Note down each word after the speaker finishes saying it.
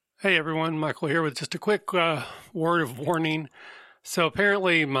Hey everyone, Michael here with just a quick word of warning. So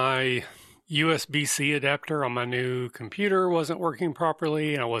apparently my USB-C adapter on my new computer wasn't working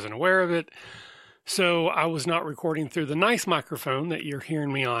properly and I wasn't aware of it. So I was not recording through the nice microphone that you're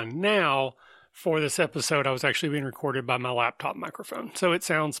hearing me on now. For this episode, I was actually being recorded by my laptop microphone. So it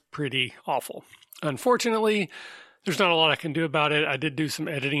sounds pretty awful. Unfortunately, there's not a lot I can do about it. I did do some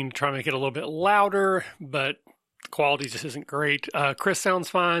editing to try to make it a little bit louder, but the quality just isn't great. Chris sounds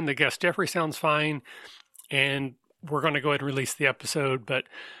fine. The guest Geoffrey sounds fine. And we're going to go ahead and release the episode. But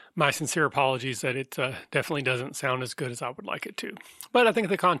my sincere apologies that it definitely doesn't sound as good as I would like it to. But I think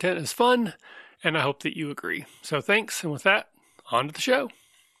the content is fun, and I hope that you agree. So thanks. And with that, on to the show.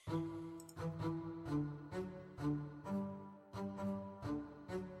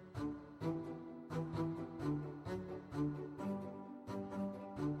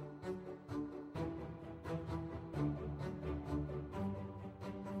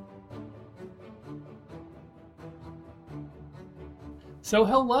 So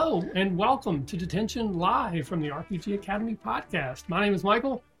hello and welcome to Detention live from the RPG Academy podcast. My name is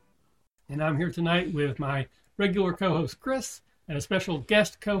Michael, and I'm here tonight with my regular co-host Chris and a special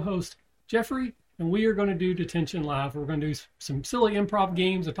guest co-host Geoffrey, and we are going to do Detention live. We're going to do some silly improv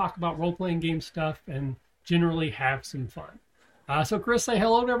games and talk about role-playing game stuff and generally have some fun. So Chris, say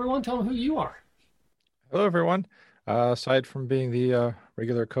hello to everyone. Tell them who you are. Hello, everyone. Aside from being the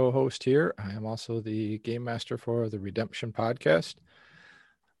regular co-host here, I am also the game master for the Redemption podcast.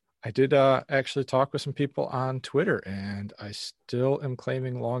 I did actually talk with some people on Twitter, and I still am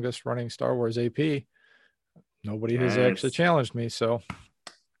claiming longest running Star Wars AP. Nobody has actually challenged me, so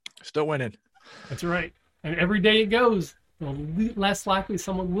still winning. That's right. And every day it goes, the less likely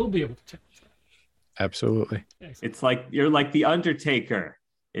someone will be able to challenge that. Absolutely. It's like you're like the Undertaker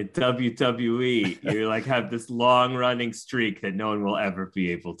in WWE. You like have this long running streak that no one will ever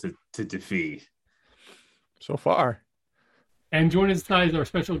be able to defeat. So far. And joining us tonight is our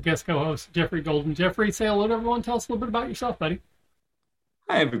special guest co-host, Geoffrey Golden. Geoffrey, say hello to everyone. Tell us a little bit about yourself, buddy.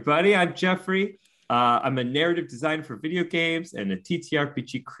 Hi, everybody. I'm Geoffrey. I'm a narrative designer for video games and a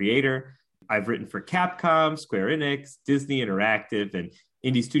TTRPG creator. I've written for Capcom, Square Enix, Disney Interactive, and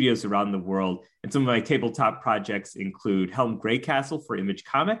indie studios around the world. And some of my tabletop projects include Helm Greycastle for Image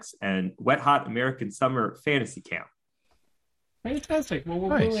Comics and Wet Hot American Summer Fantasy Camp. Fantastic. Well,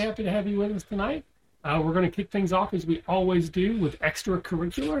 we're really happy to have you with us tonight. We're going to kick things off as we always do with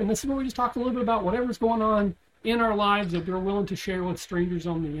extracurricular. And this is where we just talk a little bit about whatever's going on in our lives that we're willing to share with strangers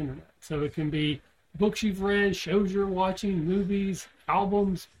on the internet. So it can be books you've read, shows you're watching, movies,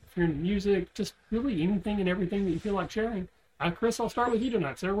 albums, if you're into music, just really anything and everything that you feel like sharing. Chris, I'll start with you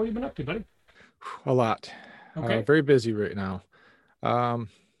tonight. Sir, what have you been up to, buddy? A lot. Okay. Very busy right now.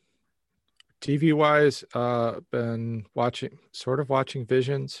 TV-wise, been watching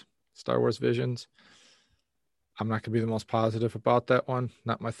Visions, Star Wars Visions. I'm not going to be the most positive about that one.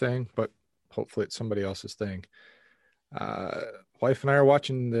 Not my thing, but hopefully it's somebody else's thing. Wife and I are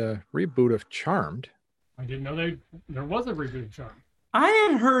watching the reboot of Charmed. I didn't know there was a reboot of Charmed. I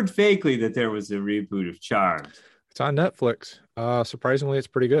had heard vaguely that there was a reboot of Charmed. It's on Netflix. Surprisingly, it's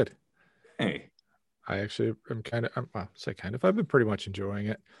pretty good. Hey. I actually am I've been pretty much enjoying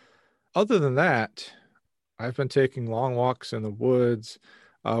it. Other than that, I've been taking long walks in the woods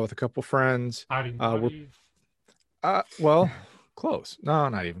with a couple friends. Well, close. No,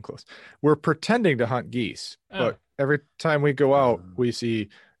 not even close. We're pretending to hunt geese, but every time we go out, we see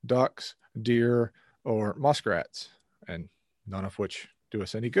ducks, deer, or muskrats, and none of which do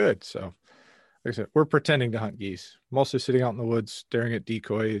us any good. So, like I said, we're pretending to hunt geese, mostly sitting out in the woods, staring at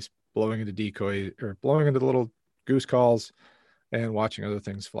decoys, blowing into the little goose calls, and watching other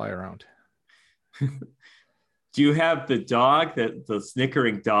things fly around. Do you have the dog, the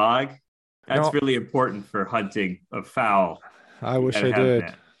snickering dog? That's really important for hunting a fowl. I wish I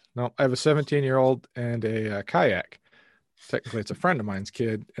did. No, I have a 17-year-old and a kayak. Technically, it's a friend of mine's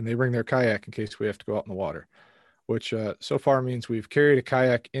kid, and they bring their kayak in case we have to go out in the water, which so far means we've carried a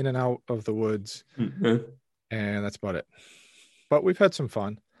kayak in and out of the woods, and that's about it. But we've had some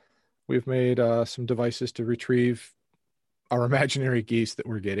fun. We've made some devices to retrieve our imaginary geese that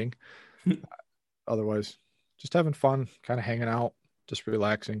we're getting. Otherwise, just having fun, kind of hanging out, just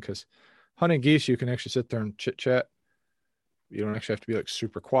relaxing, because hunting geese, you can actually sit there and chit-chat. You don't actually have to be like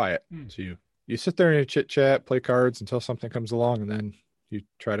super quiet. So you sit there and you chit-chat, play cards until something comes along, and then you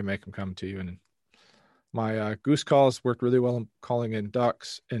try to make them come to you. And my goose calls worked really well in calling in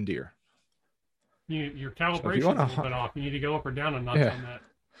ducks and deer. Your calibration is a little bit off. You need to go up or down a notch on that.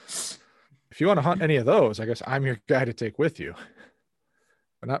 If you want to hunt any of those, I guess I'm your guy to take with you,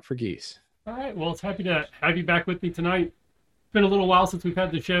 but not for geese. All right. Well, it's happy to have you back with me tonight. been a little while since we've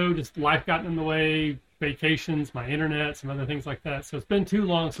had the show. Just life gotten in the way, vacations, my internet, some other things like that. So it's been too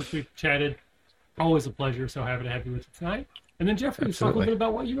long since we've chatted. Always a pleasure. So happy to have you with us tonight. And then Geoffrey, let's talk a little bit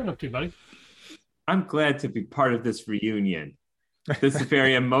about what you've been up to, buddy. I'm glad to be part of this reunion. This is a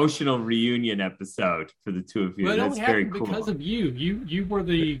very emotional reunion episode for the two of you. Well, That's very cool. Because of you. You were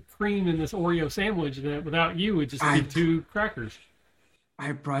the cream in this Oreo sandwich that without you would just be two crackers.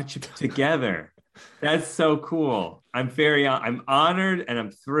 I brought you together. That's so cool. I'm honored and I'm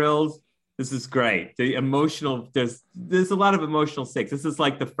thrilled. This is great. The emotional, there's a lot of emotional stakes. This is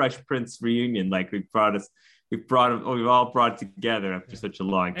like the Fresh Prince reunion. Like we've all brought together after such a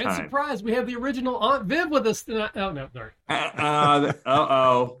long time. And surprise, we have the original Aunt Viv with us tonight. Oh no, sorry.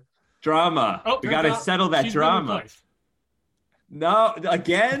 Drama. We got to settle that drama. No,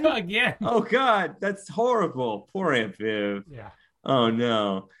 again? Again. Oh God, that's horrible. Poor Aunt Viv. Yeah. Oh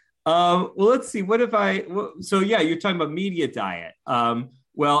no. Well, let's see. So you're talking about media diet.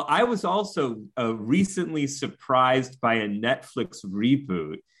 Well, I was also recently surprised by a Netflix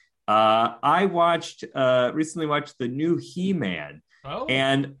reboot. I recently watched the new He-Man,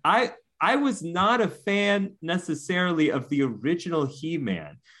 and I was not a fan necessarily of the original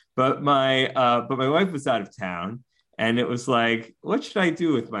He-Man, but my wife was out of town, and it was like, what should I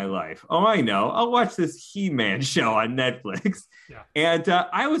do with my life? Oh, I know, I'll watch this He-Man show on Netflix. Yeah. And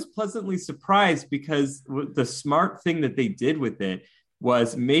I was pleasantly surprised because the smart thing that they did with it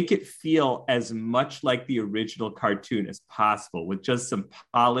was make it feel as much like the original cartoon as possible, with just some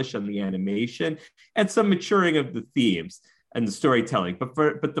polish on the animation and some maturing of the themes and the storytelling. But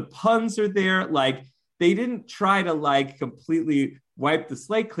the puns are there. Like, they didn't try to like completely wipe the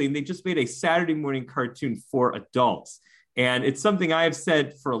slate clean. They just made a Saturday morning cartoon for adults. And it's something I've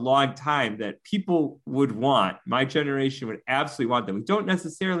said for a long time that people would want. My generation would absolutely want that. We don't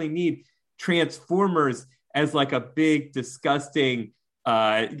necessarily need Transformers as like a big, disgusting,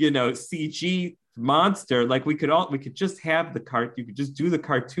 CG monster. Like we could just have you could just do the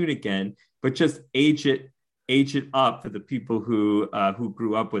cartoon again, but just age it up for the people who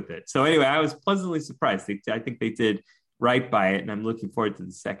grew up with it. So anyway, I was pleasantly surprised. I think they did right by it, and I'm looking forward to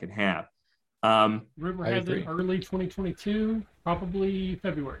the second half. Rumor has it early 2022, probably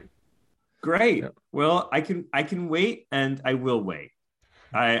February. Great. Yep. Well, I can wait, and I will wait.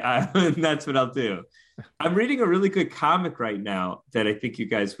 That's what I'll do. I'm reading a really good comic right now that I think you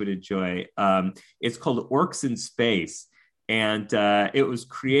guys would enjoy. It's called Orcs in Space. And it was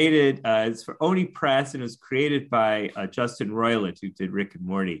created, it's for Oni Press, and it was created by Justin Roiland, who did Rick and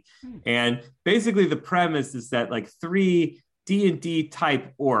Morty. And basically the premise is that like 3 D&D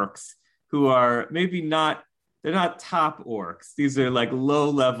type orcs who are they're not top orcs. These are like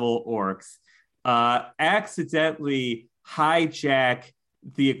low-level orcs, accidentally hijack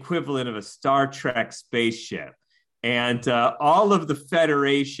the equivalent of a Star Trek spaceship. And all of the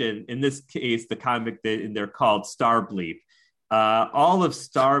Federation, in this case, the comic, they're called Starbleep. All of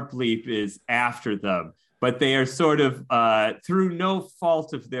Starbleep is after them, but they are sort of, through no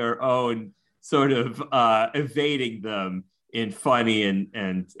fault of their own, sort of evading them in funny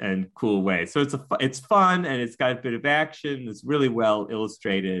and cool ways. So it's fun, and it's got a bit of action. It's really well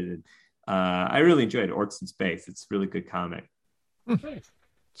illustrated. And I really enjoyed Orcs in Space. It's a really good comic. Nice.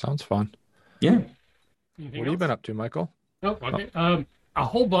 Sounds fun. Yeah. What have you been up to, Michael? Oh, okay. A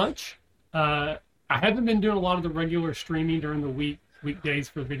whole bunch. I haven't been doing a lot of the regular streaming during the weekdays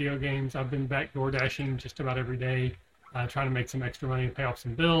for video games. I've been back door dashing just about every day, trying to make some extra money and pay off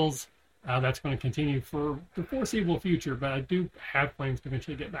some bills. That's going to continue for the foreseeable future, but I do have plans to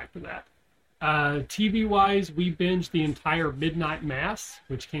eventually get back to that. TV-wise, we binged the entire Midnight Mass,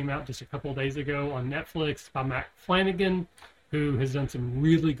 which came out just a couple of days ago on Netflix by Matt Flanagan, who has done some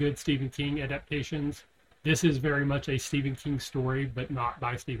really good Stephen King adaptations. This is very much a Stephen King story, but not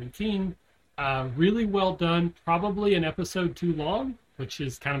by Stephen King. Really well done. Probably an episode too long, which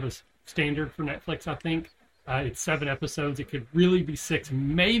is kind of a standard for Netflix, I think. It's 7 episodes. It could really be 6,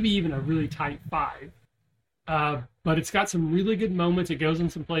 maybe even a really tight 5. But it's got some really good moments. It goes in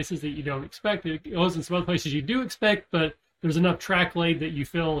some places that you don't expect. It goes in some other places you do expect, but there's enough track laid that you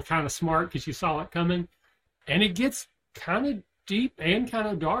feel kind of smart because you saw it coming. And it gets kind of deep and kind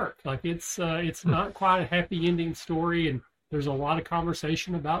of dark. Like it's not quite a happy ending story, and there's a lot of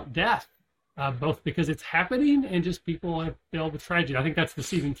conversation about death, both because it's happening and just people have filled with tragedy. I think that's the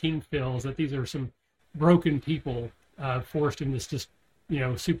Stephen King feel, is that these are some broken people forced in this just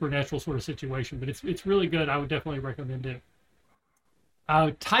supernatural sort of situation. But it's really good. I would definitely recommend it.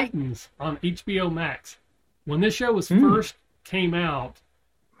 Titans on HBO Max. When this show was first came out,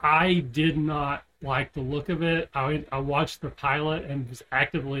 I did not like the look of it. I watched the pilot and was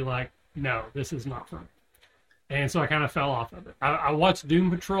actively like, no, this is not for me. And so I kind of fell off of it. I watched Doom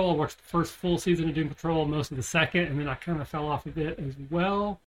Patrol. I watched the first full season of Doom Patrol, most of the second, and then I kind of fell off of it as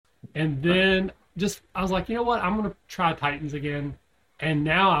well. And then I was like, you know what? I'm going to try Titans again. And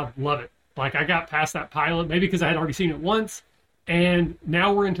now I love it. Like, I got past that pilot, maybe because I had already seen it once. And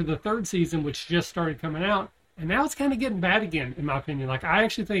now we're into the third season, which just started coming out. And now it's kind of getting bad again, in my opinion. Like, I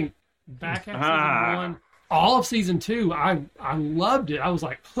actually think back at season 1, all of season 2, I loved it. I was,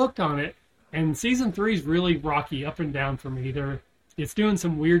 like, hooked on it. And season 3 is really rocky, up and down for me. It's doing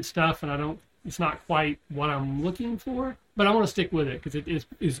some weird stuff, and it's not quite what I'm looking for. But I want to stick with it, because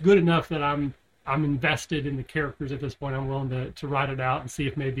it's good enough that I'm invested in the characters at this point. I'm willing to ride it out and see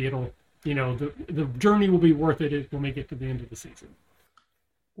if maybe it'll, the journey will be worth it when we get to the end of the season.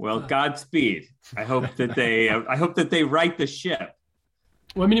 Well, Godspeed. I hope that they right the ship.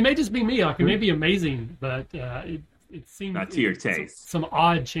 Well, I mean, it may just be me. Like, it may be amazing, but it seems not to your taste. Some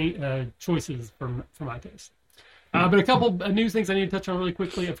odd choices for my taste. But a couple of news things I need to touch on really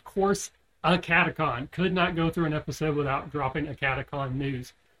quickly. Of course, a Catacon. Could not go through an episode without dropping a Catacon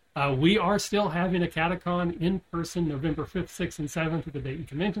news. We are still having a Catacon in person November 5th, 6th, and 7th at the Dayton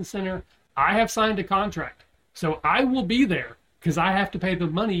Convention Center. I have signed a contract, so I will be there because I have to pay the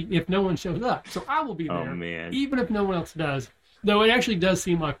money if no one shows up. So I will be there, even if no one else does. Though it actually does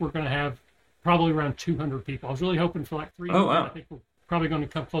seem like we're going to have probably around 200 people. I was really hoping for like 300. Oh, wow. I think we're probably going to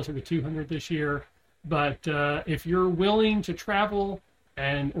come closer to 200 this year. But if you're willing to travel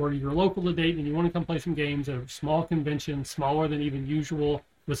or you're local to Dayton and you want to come play some games at a small convention, smaller than even usual,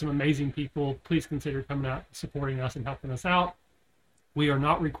 with some amazing people, please consider coming out, supporting us, and helping us out. We are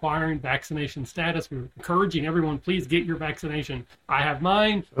not requiring vaccination status. We're encouraging everyone, please get your vaccination. I have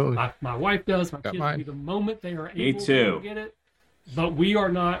mine. My wife does. My kids do the moment they are able to get it. But we are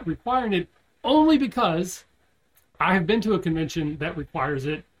not requiring it only because I have been to a convention that requires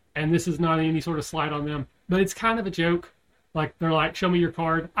it, and this is not any sort of slight on them, but it's kind of a joke. Like, they're like, show me your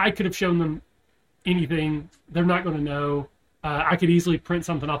card. I could have shown them anything. They're not going to know. I could easily print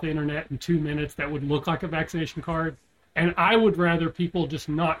something off the internet in 2 minutes that would look like a vaccination card. And I would rather people just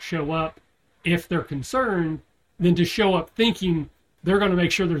not show up if they're concerned than to show up thinking they're going to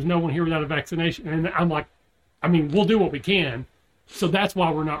make sure there's no one here without a vaccination. And I'm like, I mean, we'll do what we can. So that's why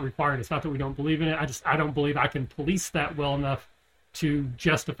we're not requiring it. It's not that we don't believe in it. I don't believe I can police that well enough to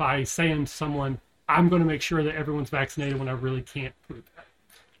justify saying to someone, I'm going to make sure that everyone's vaccinated when I really can't prove that.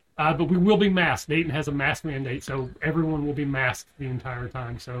 But we will be masked. Dayton has a mask mandate, so everyone will be masked the entire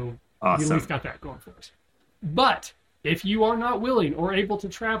time. So we at least got that going for us. But if you are not willing or able to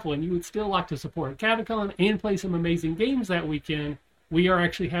travel and you would still like to support Catacon and play some amazing games that weekend, we are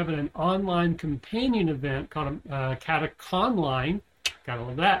actually having an online companion event called Cataconline. Gotta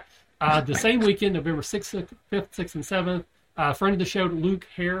love that. The same weekend, November 6th, 5th, 6th, and 7th. A friend of the show, Luke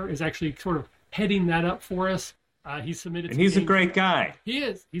Hare, is actually sort of heading that up for us. He's submitted. And he's a great guy. He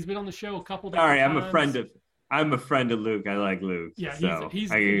is. He's been on the show a couple of times. I'm a friend of Luke. I like Luke. Yeah, so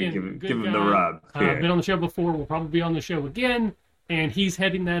he's I can give him the rub. Been on the show before. We'll probably be on the show again. And he's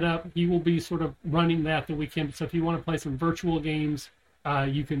heading that up. He will be sort of running that the weekend. So if you want to play some virtual games,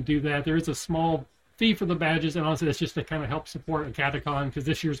 you can do that. There is a small fee for the badges, and honestly, that's just to kind of help support a Catacon, because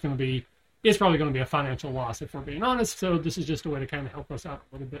this year's it's probably going to be a financial loss if we're being honest. So this is just a way to kind of help us out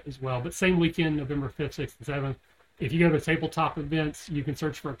a little bit as well. But same weekend, November 5th, 6th, and 7th. If you go to tabletop events, you can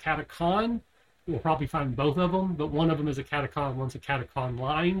search for a Catacon. We'll probably find both of them, but one of them is a Catacon, one's a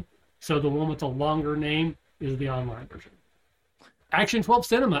Cataconline. So the one with the longer name is the online version. Action 12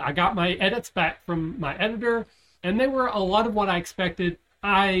 Cinema. I got my edits back from my editor, and they were a lot of what I expected.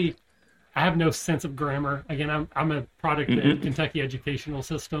 I have no sense of grammar. Again, I'm a product of the Kentucky educational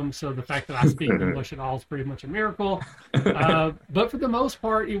system, so the fact that I speak English at all is pretty much a miracle. But for the most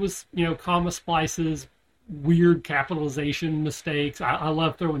part, it was, comma splices, weird capitalization mistakes. I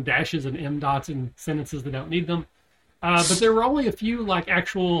love throwing dashes and M dots in sentences that don't need them. But there were only a few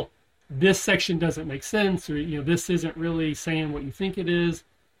actual, this section doesn't make sense, or, this isn't really saying what you think it is.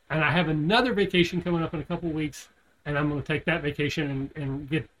 And I have another vacation coming up in a couple of weeks, and I'm going to take that vacation and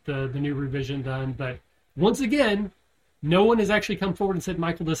get the new revision done. But once again, no one has actually come forward and said,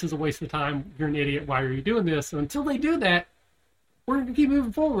 Michael, this is a waste of time. You're an idiot. Why are you doing this? So until they do that, we're going to keep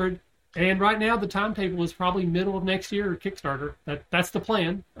moving forward. And right now, the timetable is probably middle of next year or Kickstarter. That's the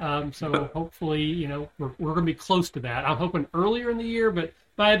plan. So hopefully, we're going to be close to that. I'm hoping earlier in the year, but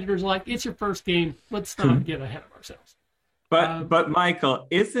my editor's like, it's your first game. Let's not get ahead of ourselves. But Michael,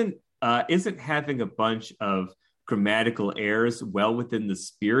 isn't having a bunch of grammatical errors well within the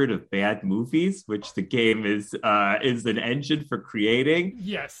spirit of bad movies, which the game is an engine for creating?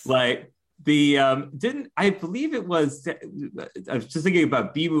 Yes. didn't I believe it was? I was just thinking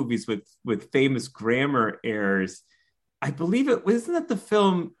about B movies with famous grammar errors. I believe it wasn't that the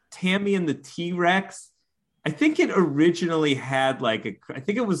film Tammy and the T-Rex. I think it originally had I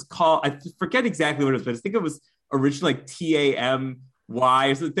think it was called, I forget exactly what it was, but I think it was originally like TAMY.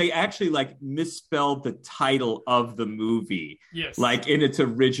 So they actually misspelled the title of the movie, yes, in its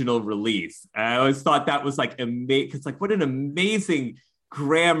original release. I always thought that was amazing, because what an amazing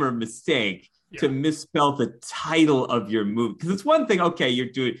grammar mistake to misspell the title of your movie. Because it's one thing, okay,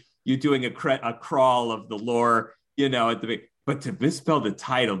 you're doing a crawl of the lore, at the but to misspell the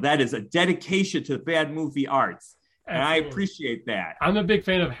title, that is a dedication to the bad movie arts. Absolutely. And I appreciate that. I'm a big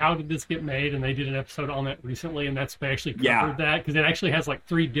fan of How Did This Get Made? And they did an episode on that recently, and they actually covered that, because it actually has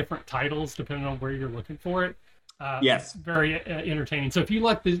 3 different titles depending on where you're looking for it. Yes. Very entertaining. So if you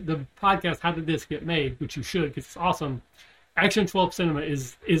like the podcast, How Did This Get Made, which you should, because it's awesome, Action 12 Cinema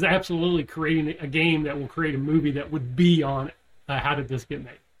is absolutely creating a game that will create a movie that would be on How Did This Get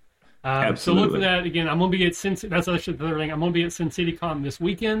Made? So look for that. Again, I'm going to be at that's actually the other thing. I'm going to be at Sin City Con this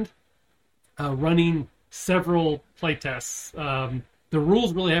weekend, running several playtests. The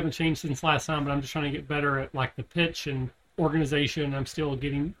rules really haven't changed since last time, but I'm just trying to get better at the pitch and organization. I'm still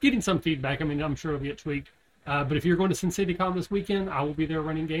getting some feedback. I mean, I'm sure it'll get tweaked. But if you're going to Sin City Con this weekend, I will be there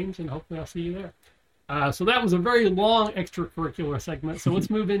running games, and hopefully I'll see you there. So that was a very long extracurricular segment. So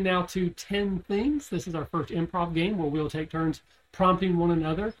let's move in now to 10 things. This is our first improv game where we'll take turns prompting one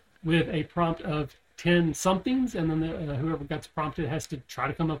another with a prompt of 10 somethings, and then whoever gets prompted has to try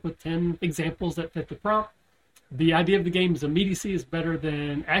to come up with 10 examples that fit the prompt. The idea of the game is immediacy is better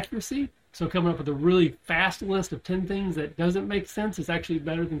than accuracy. So coming up with a really fast list of 10 things that doesn't make sense is actually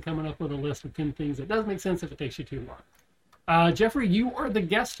better than coming up with a list of 10 things that does make sense if it takes you too long. Geoffrey, you are the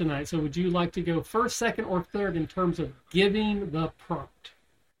guest tonight, so would you like to go first, second, or third in terms of giving the prompt?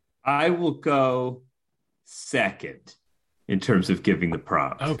 I will go second in terms of giving the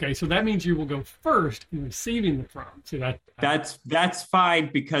prompt. Okay, so that means you will go first in receiving the prompt. So that's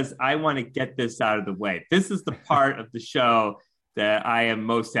fine, because I want to get this out of the way. This is the part of the show that I am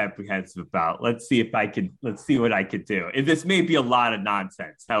most apprehensive about. Let's see what I could do. And this may be a lot of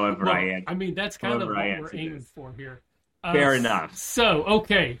nonsense, however I am. I mean, that's kind of what we're aiming for here. Fair enough. So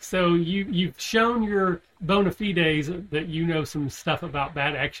you've shown your bona fides that you know some stuff about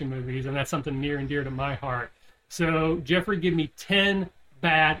bad action movies, and that's something near and dear to my heart. So, Geoffrey, give me 10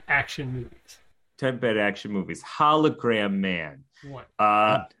 bad action movies. 10 bad action movies. Hologram Man.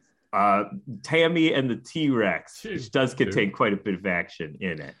 1. Tammy and the T-Rex, which does contain quite a bit of action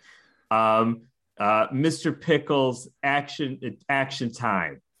in it. Mr. Pickles, Action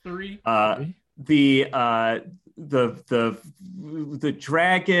Time. 3. The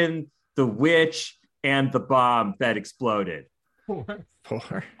dragon, the witch, and the bomb that exploded. 4.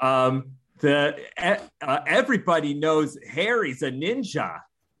 Everybody knows Harry's a ninja.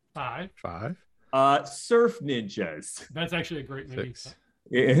 5. Surf ninjas. That's actually a great movie. 6.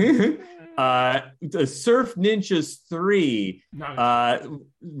 The Surf Ninjas 3.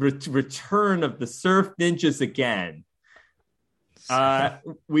 Return of the Surf Ninjas again.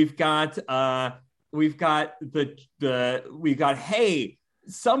 We've got hey,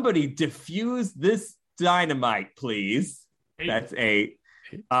 somebody defuse this dynamite, please. 8. That's 8.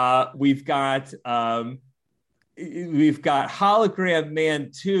 We've got Hologram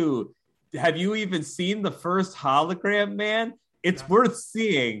Man 2. Have you even seen the first Hologram Man? It's worth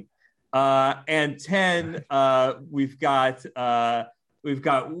seeing. And 10, we've got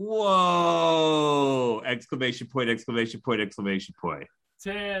whoa! Exclamation point!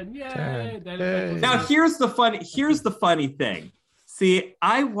 10. Yay! 10. Now here's the funny thing. See,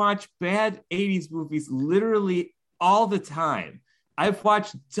 I watch bad 80s movies literally all the time. I've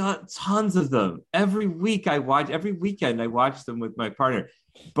watched tons of them. Every weekend I watch them with my partner.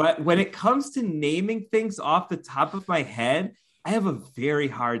 But when it comes to naming things off the top of my head, I have a very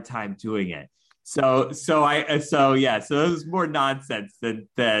hard time doing it. So it was more nonsense than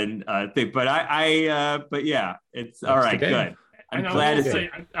thing. But yeah, it's all right. Good. I'm glad to say.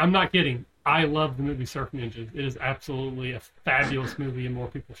 I'm not kidding. I love the movie Surf Ninjas. It is absolutely a fabulous movie, and more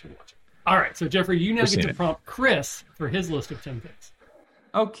people should watch it. All right, so Geoffrey, you now get to prompt Chris for his list of 10 things.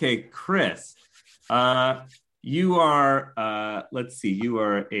 Okay, Chris. You are, let's see, you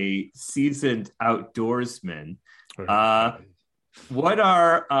are a seasoned outdoorsman. What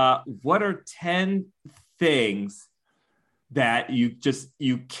are 10 things that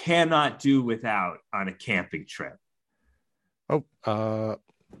you cannot do without on a camping trip? Well,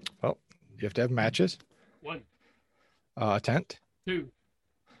 you have to have matches. 1. A tent. 2.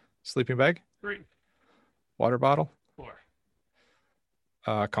 Sleeping bag. 3. Water bottle.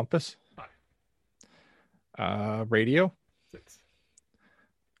 4. Compass. Radio. 6.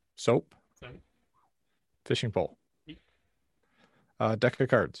 Soap. 7. Fishing pole. 8. Deck of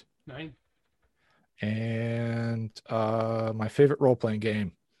cards. 9. And my favorite role-playing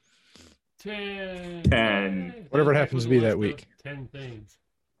game. 10. 10. Whatever it happens to be that week. 10 things.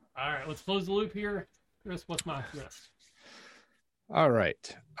 All right, let's close the loop here. Chris, what's my list? All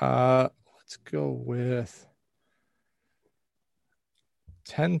right. Let's go with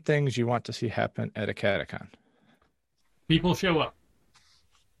 10 things you want to see happen at a catacon. People show up.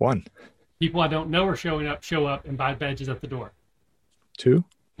 1. People I don't know are show up and buy badges at the door. 2.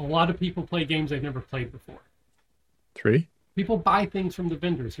 A lot of people play games they've never played before. 3. People buy things from the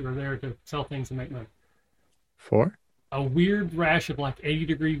vendors who are there to sell things and make money. 4. A weird rash of like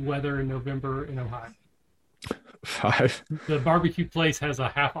 80-degree weather in November in Ohio. 5. The barbecue place has a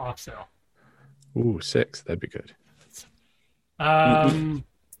half off sale. Ooh, 6. That'd be good. The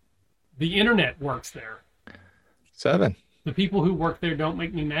internet works there. 7. The people who work there don't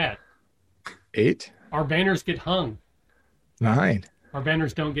make me mad. 8. Our banners get hung. 9. Our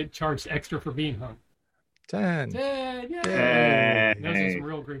banners don't get charged extra for being hung. 10. Yay! Those are some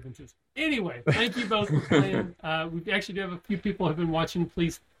real grievances. Anyway, thank you both for playing. We actually do have a few people who have been watching.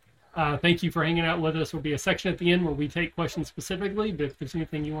 Please, thank you for hanging out with us. There'll be a section at the end where we take questions specifically, but if there's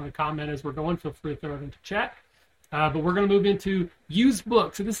anything you want to comment as we're going, feel free to throw it into chat. But we're going to move into used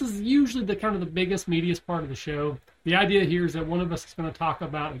books. So this is usually the kind of the biggest, meatiest part of the show. The idea here is that one of us is going to talk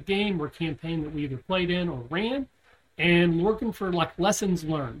about a game or campaign that we either played in or ran, and looking for like lessons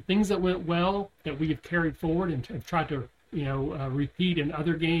learned, things that went well that we have carried forward and have tried to repeat in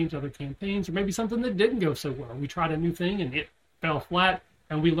other games, other campaigns, or maybe something that didn't go so well. We tried a new thing and it fell flat,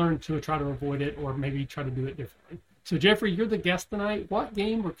 and we learned to try to avoid it or maybe try to do it differently. So Geoffrey, you're the guest tonight. What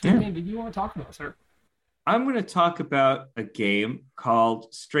game or campaign did you want to talk about, sir? I'm going to talk about a game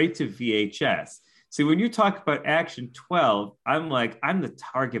called Straight to VHS. See, when you talk about Action 12, I'm the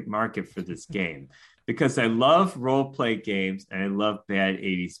target market for this game because I love role-play games and I love bad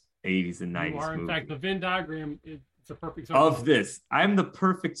 80s and 90s You are, in movies. fact, the Venn diagram is a perfect example of this. I'm the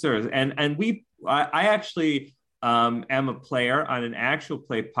perfect service. And I actually am a player on an actual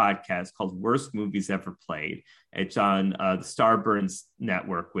play podcast called Worst Movies Ever Played. It's on the Starburns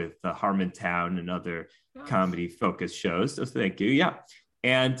network with Harmontown and other comedy focused shows. So thank you. Yeah.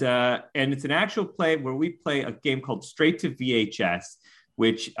 And it's an actual play where we play a game called Straight to VHS,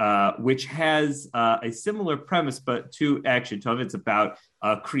 which has a similar premise, but to Action 12. It's about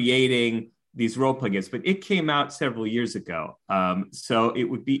creating these role-playing games, but it came out several years ago. So it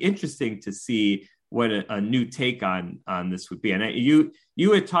would be interesting to see what a new take on this would be. And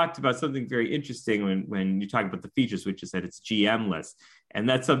you had talked about something very interesting when you talked about the features, which is that it's GM-less. And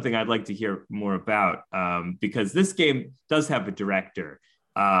that's something I'd like to hear more about because this game does have a director.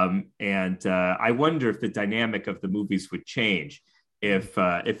 And I wonder if the dynamic of the movies would change if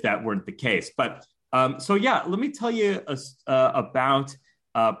that weren't the case. But so yeah, let me tell you about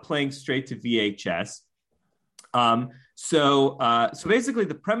playing Straight to VHS. So basically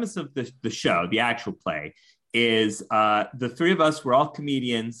the premise of the show, the actual play, is the three of us, we're all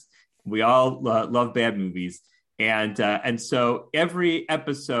comedians. We all love bad movies. And so every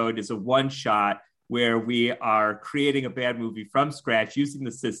episode is a one shot where we are creating a bad movie from scratch using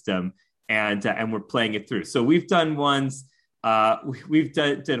the system and we're playing it through. So we've done ones,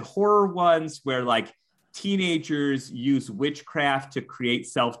 did horror ones where like teenagers use witchcraft to create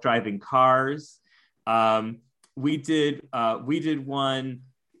self-driving cars. We did one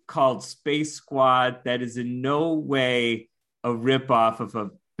called Space Squad that is in no way a ripoff of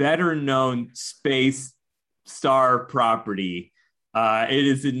a better known space star property. It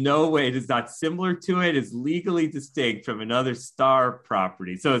is in no way, it is not similar to it. It's legally distinct from another star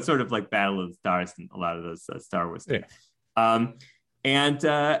property. So it's sort of like Battle of the Stars and a lot of those Star Wars things. Yeah. And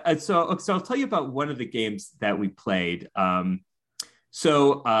so I'll tell you about one of the games that we played.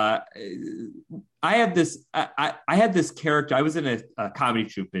 So I had this character. I was in a comedy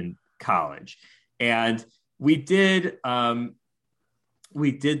troupe in college, and we did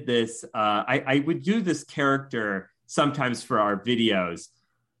this. I would do this character sometimes for our videos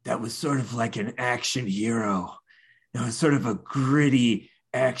that was sort of like an action hero. It was sort of a gritty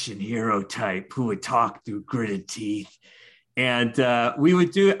action hero type who would talk through gritted teeth. And we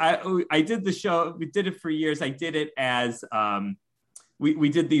would do, I did the show, we did it for years. I did it as, we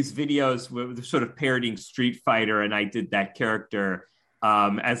did these videos with sort of parodying Street Fighter, and I did that character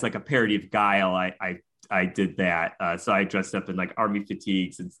as like a parody of Guile. I did that. So I dressed up in like army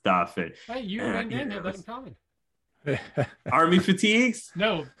fatigues and stuff. And, hey, you and Dan have that in common. Army fatigues?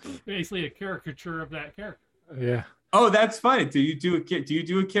 No, basically a caricature of that character. Yeah. Oh, that's fun. Do you do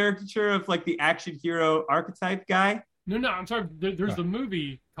a caricature of like the action hero archetype guy? No, I'm sorry. There's the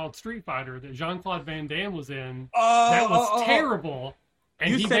movie called Street Fighter that Jean-Claude Van Damme was in. Oh, that was terrible.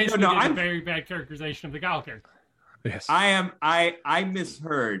 And he basically did a very bad characterization of the Guile character. Yes. I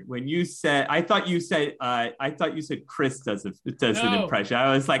misheard when you said. I thought you said Chris does an impression.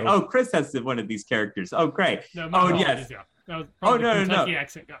 I was like, oh, Chris has one of these characters. Oh, great. No, yes. Yeah. That was probably the Kentucky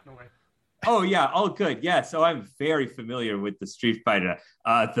accent got in the way. Oh yeah, all good. Yeah, so I'm very familiar with the Street Fighter.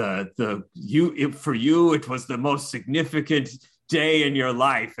 For you it was the most significant day in your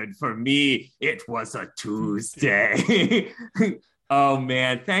life, and for me it was a Tuesday. Oh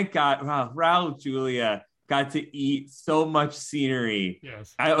man, thank God, Raul Julia got to eat so much scenery.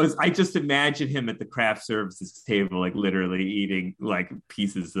 Yes. I just imagine him at the craft services table, like literally eating like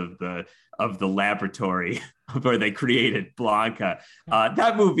pieces of the laboratory where they created Blanca.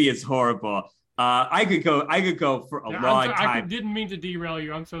 That movie is horrible. I could go for a long time. I didn't mean to derail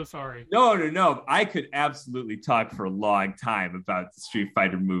you. I'm so sorry. No. I could absolutely talk for a long time about the Street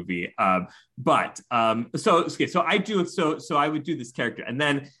Fighter movie. So I would do this character, and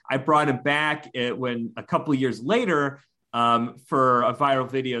then I brought him back when a couple of years later for a viral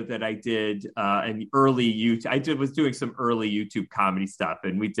video that I did in early YouTube. was doing some early YouTube comedy stuff,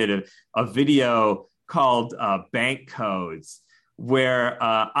 and we did a video called Bank Codes, where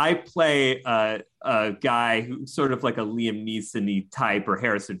I play a guy who's sort of like a Liam Neeson-y type or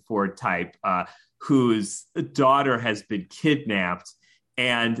Harrison Ford type, whose daughter has been kidnapped,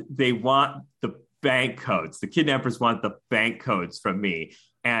 and they want the bank codes. The kidnappers want the bank codes from me.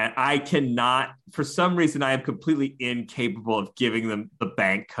 And I cannot, for some reason, I am completely incapable of giving them the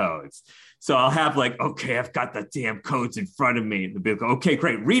bank codes. So I'll have like, okay, I've got the damn codes in front of me. And they'll be like, okay,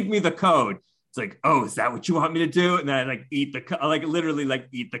 great, read me the code. It's like, oh, is that what you want me to do? And then I like eat literally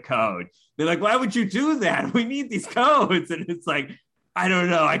eat the code. They're like, why would you do that? We need these codes. And it's like, I don't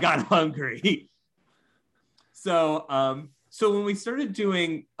know. I got hungry. So when we started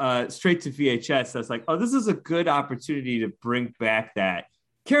doing straight to VHS, I was like, oh, this is a good opportunity to bring back that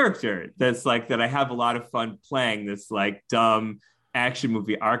character that's like that I have a lot of fun playing, this like dumb action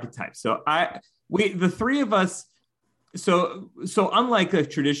movie archetype. So the three of us. So unlike a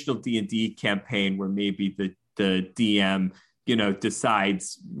traditional D&D campaign where maybe the DM,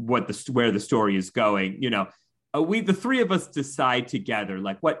 decides where the story is going, the three of us decide together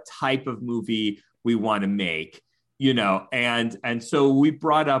like what type of movie we want to make, and so we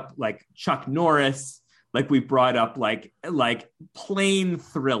brought up like Chuck Norris, like we brought up like plane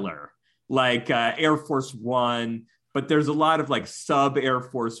thriller, like Air Force One. But there's a lot of like sub Air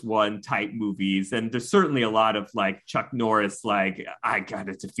Force One type movies. And there's certainly a lot of like Chuck Norris, like I got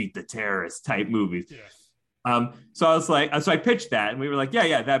to defeat the terrorists type movies. Yeah. So I was like, so I pitched that and we were like,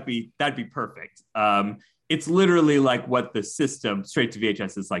 yeah, that'd be perfect. It's literally like what the system straight to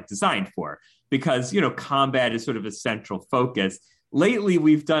VHS is like designed for, because, combat is sort of a central focus. Lately,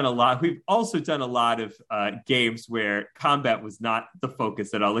 we've also done a lot of games where combat was not the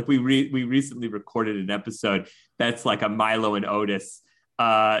focus at all. Like we recently recorded an episode that's like a Milo and Otis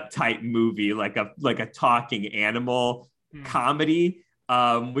type movie, like a talking animal comedy,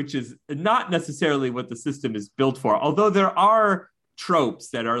 which is not necessarily what the system is built for. Although there are tropes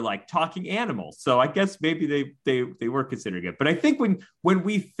that are like talking animals, so I guess maybe they were considering it. But I think when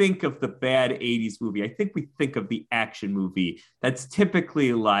we think of the bad 80s movie, I think we think of the action movie. That's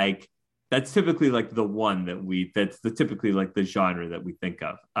typically like the one typically like the genre that we think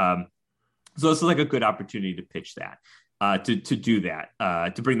of. So this is like a good opportunity to pitch that, to do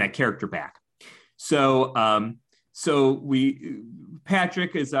that, to bring that character back. So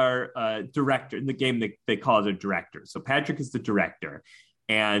Patrick is our director in the game. They call it a director. So Patrick is the director,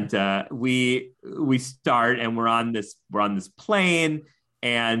 and we start, and we're on this plane,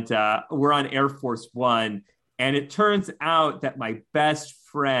 and we're on Air Force One, and it turns out that my best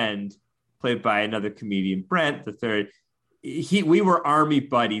friend, played by another comedian, Brent the third, we were army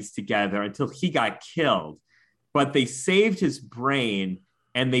buddies together until he got killed, but they saved his brain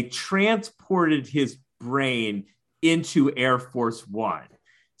and they transported his brain into Air Force One.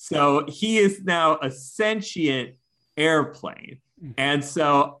 So he is now a sentient airplane. And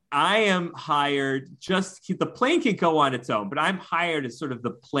so I am hired, the plane can go on its own, but I'm hired as sort of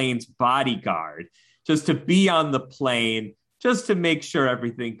the plane's bodyguard, just to be on the plane, just to make sure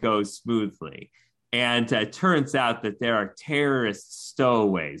everything goes smoothly. And it turns out that there are terrorist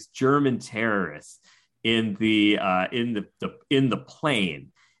stowaways, German terrorists in the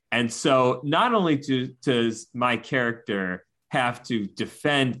plane. And so not only does my character have to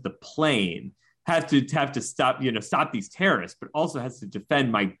defend the plane, have to stop these terrorists, but also has to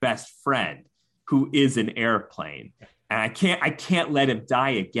defend my best friend, who is an airplane, and I can't let him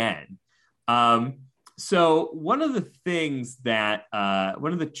die again. So one of the things that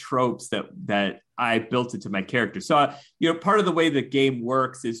one of the tropes that I built into my character. So part of the way the game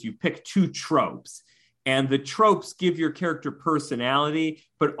works is you pick two tropes, and the tropes give your character personality,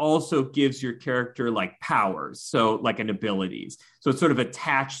 but also gives your character like powers, so like an abilities. So it's sort of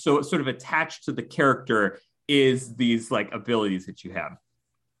attached. So it's sort of attached to the character is these like abilities that you have.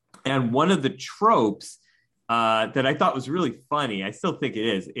 And one of the tropes that I thought was really funny, I still think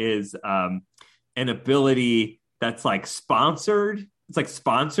it is an ability that's like sponsored. It's like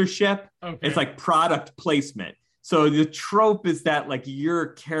sponsorship. Okay. It's like product placement. So the trope is that like your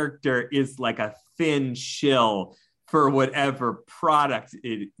character is like a thin shill for whatever product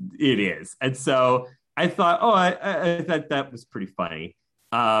it is. And so I thought, I thought that was pretty funny.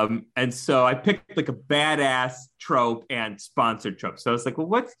 And so I picked like a badass trope and sponsored trope. So I was like, well,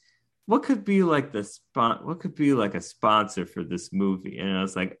 what could be like what could be like a sponsor for this movie? And I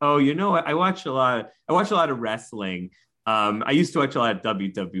was like, what? I watch a lot of wrestling. I used to watch a lot of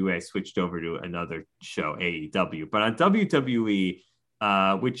WWE. I switched over to another show, AEW. But on WWE,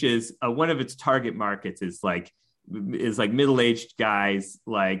 which is one of its target markets is like middle-aged guys,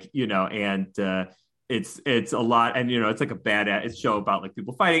 and it's a lot, and it's like a badass show about like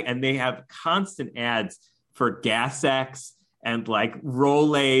people fighting, and they have constant ads for Gas X and like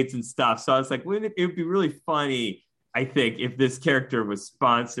Rolaids and stuff. So I was like, it would be really funny, I think, if this character was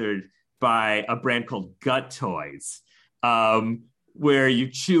sponsored by a brand called Gut Toys, where you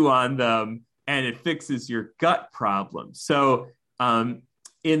chew on them and it fixes your gut problem. So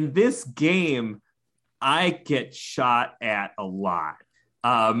in this game, I get shot at a lot.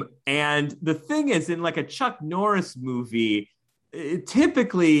 And the thing is, in like a Chuck Norris movie,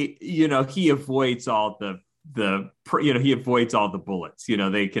 typically, he avoids all he avoids all the bullets.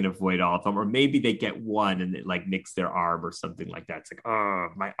 They can avoid all of them, or maybe they get one and it like nicks their arm or something like that. It's like, oh,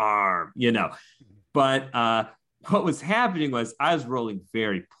 my arm, But what was happening was I was rolling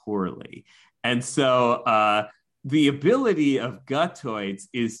very poorly, and so the ability of Guttoids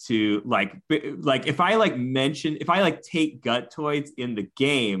is to like if I take Guttoids in the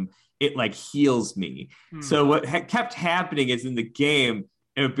game, it like heals me. So what kept happening is in the game,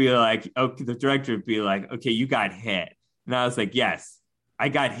 it would be like, okay, the director would be like, okay, you got hit. And I was like, yes, I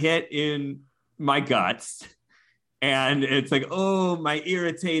got hit in my guts. And it's like, oh, my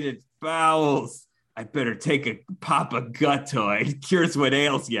irritated bowels. I better pop a Guttoid. Cures what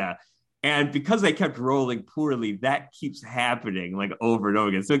ails ya. And because I kept rolling poorly, that keeps happening like over and over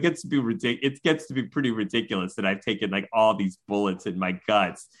again. So it gets to be it gets to be pretty ridiculous that I've taken like all these bullets in my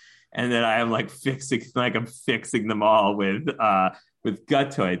guts, and then I am like I'm fixing them all with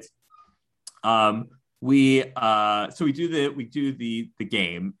Guttoids. We do the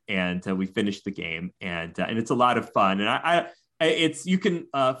game, and we finish the game, and it's a lot of fun. And you can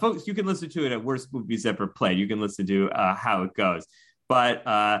listen to it at Worst Movies Ever Played. You can listen to how it goes. But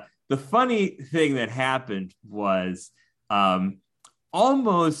the funny thing that happened was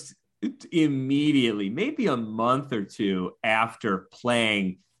almost immediately, maybe a month or two after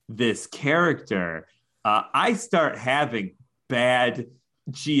playing this character, I start having bad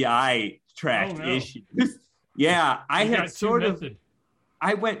GI tract issues. Yeah, I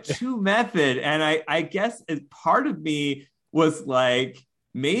went too method, and I guess part of me was like,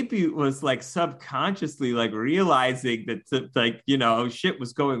 maybe it was like subconsciously like realizing that shit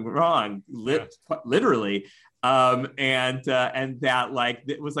was going wrong, literally, and that like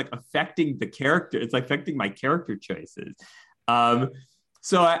it was like affecting the character. It's like affecting my character choices.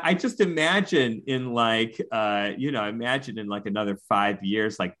 So I just imagine in like another 5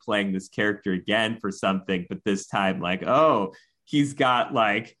 years, like playing this character again for something, but this time like, oh, he's got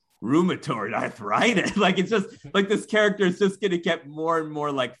like rheumatoid arthritis. Like it's just like this character is just going to get more and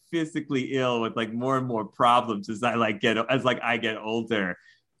more like physically ill with like more and more problems as I get older.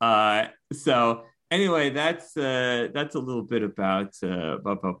 So anyway, that's a little bit about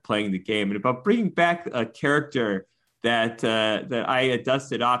playing the game and about bringing back a character that I had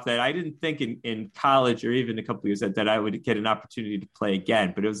dusted off, that I didn't think in college or even a couple of years that I would get an opportunity to play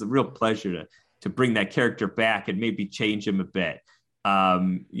again. But it was a real pleasure to bring that character back and maybe change him a bit,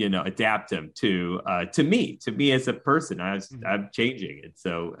 adapt him to me as a person. I'm changing,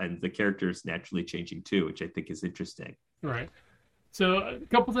 and the character is naturally changing too, which I think is interesting. Right. So a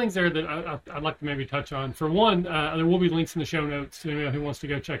couple things there that I'd like to maybe touch on. For one, there will be links in the show notes to anyone who wants to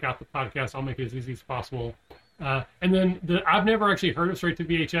go check out the podcast. I'll make it as easy as possible. And then I've never actually heard of Straight to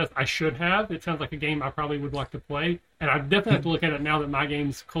VHS. I should have. It sounds like a game I probably would like to play. And I definitely have to look at it now that my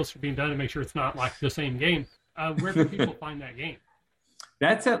game's close to being done to make sure it's not like the same game. Where can people find that game?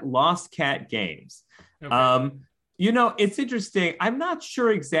 That's at Lost Cat Games. Okay. It's interesting. I'm not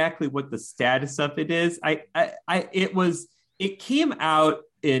sure exactly what the status of it is. It came out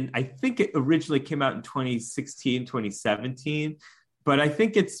I think it originally came out in 2016, 2017, but I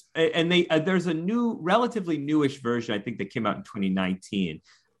think there's a relatively newish version, I think, that came out in 2019.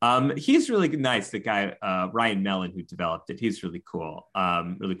 He's really nice, the guy, Ryan Mellon, who developed it. He's really cool,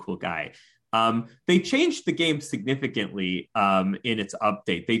 really cool guy. They changed the game significantly in its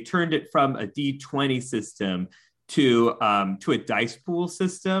update. They turned it from a D20 system to a dice pool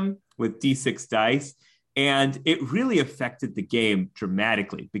system with D6 dice. And it really affected the game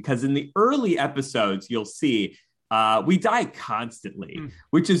dramatically because in the early episodes, you'll see we die constantly,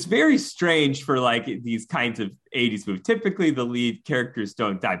 which is very strange for like these kinds of 80s movies. Typically, the lead characters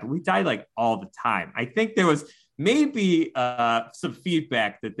don't die, but we die like all the time. I think there was maybe some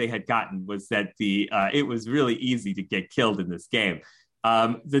feedback that they had gotten was that it was really easy to get killed in this game.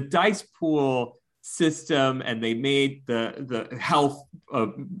 The dice pool system, and they made the health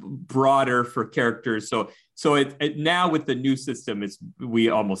broader for characters. So it now with the new system, we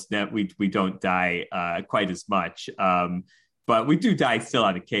don't die quite as much, but we do die still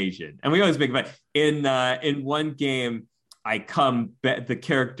on occasion, and we always make fun. In one game, the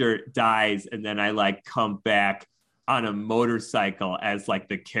character dies, and then I come back on a motorcycle as like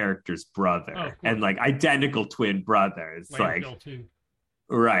the character's brother, and like identical twin brothers, like.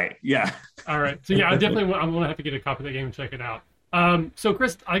 Right. Yeah. All right. So yeah, I'm gonna have to get a copy of that game and check it out. So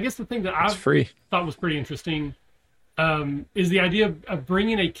Chris, I guess the thing that I thought was pretty interesting is the idea of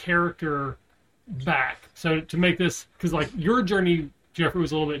bringing a character back. So to make this, because like your journey, Geoffrey,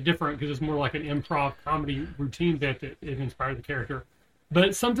 was a little bit different because it's more like an improv comedy routine bit that it inspired the character. But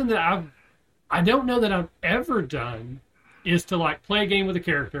it's something that I don't know that I've ever done is to like play a game with a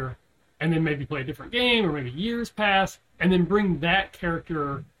character and then maybe play a different game, or maybe years pass, and then bring that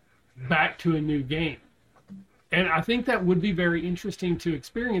character back to a new game. And I think that would be very interesting to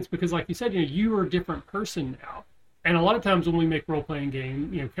experience because, like you said, you are a different person now. And a lot of times when we make role-playing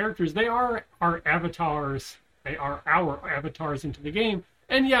game, characters, they are our avatars. They are our avatars into the game.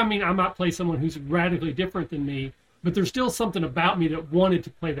 And yeah, I mean, I might play someone who's radically different than me, but there's still something about me that wanted to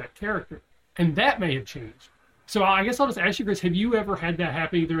play that character. And that may have changed. So I guess I'll just ask you, Chris, have you ever had that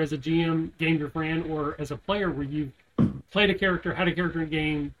happen either as a GM, gamed your friend, or as a player where you've played a character, had a character in a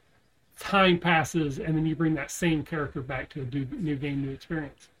game, time passes, and then you bring that same character back to a new game, new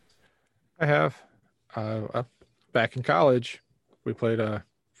experience? I have. Back in college, we played a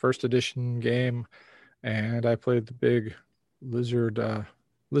first edition game, and I played the big lizard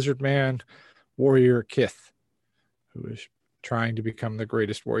man warrior Kith, who is trying to become the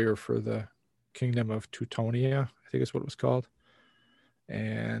greatest warrior for the Kingdom of Teutonia, I think is what it was called.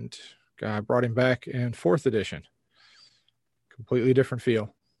 And I brought him back in 4th edition. Completely different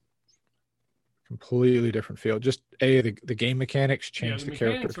feel. Just the game mechanics changed the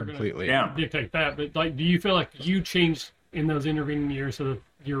character completely. Dictate that. But like, do you feel like you changed in those intervening years so that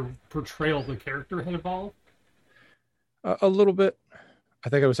your portrayal of the character had evolved? A little bit. I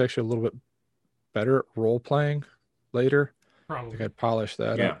think I was actually a little bit better at role playing later. Probably. I think I'd polish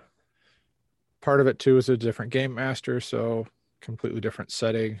that up. Part of it too is a different game master, so completely different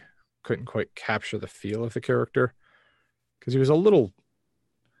setting. Couldn't quite capture the feel of the character because he was a little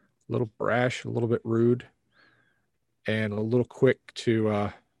brash, a little bit rude, and a little quick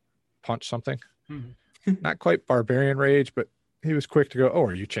to punch something. Mm-hmm. Not quite barbarian rage, but he was quick to go, "Oh,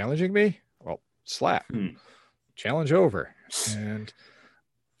 are you challenging me? Well, slap. Challenge over." And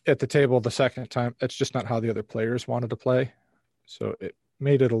at the table the second time, that's just not how the other players wanted to play, so it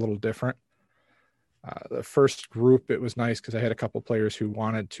made it a little different. The first group, it was nice because I had a couple players who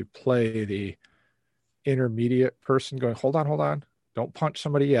wanted to play the intermediate person going, hold on. Don't punch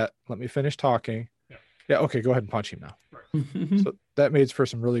somebody yet. Let me finish talking. Yeah, okay, go ahead and punch him now. Right. So that made for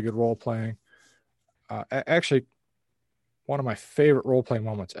some really good role playing. Actually, one of my favorite role playing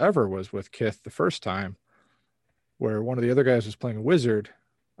moments ever was with Kith the first time, where one of the other guys was playing a wizard.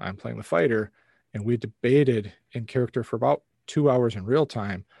 I'm playing the fighter, and we debated in character for about 2 hours in real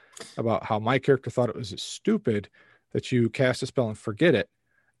time about how my character thought it was stupid that you cast a spell and forget it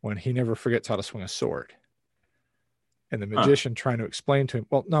when he never forgets how to swing a sword. And the magician trying to explain to him,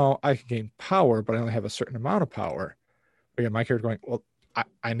 well, no, I can gain power, but I only have a certain amount of power. Again, my character going, well,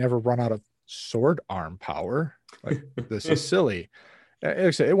 I never run out of sword arm power. Like, this is silly.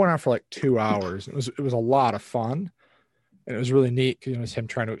 It went on for like 2 hours. It was a lot of fun. And it was really neat because it was him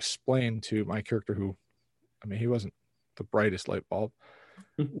trying to explain to my character who, I mean, he wasn't the brightest light bulb,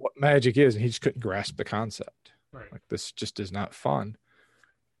 what magic is, and he just couldn't grasp the concept. Right. Like, this just is not fun.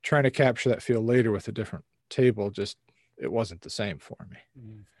 Trying to capture that feel later with a different table, it wasn't the same for me.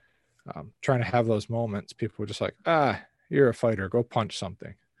 Mm-hmm. Trying to have those moments, people were just like, you're a fighter, go punch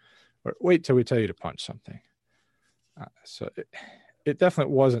something, or wait till we tell you to punch something. So it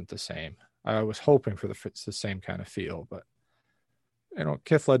definitely wasn't the same. I was hoping for the same kind of feel, but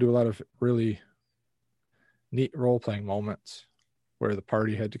Kith led to a lot of really neat role-playing moments where the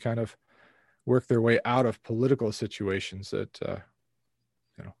party had to kind of work their way out of political situations that,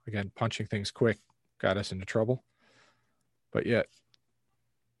 again, punching things quick got us into trouble, but yet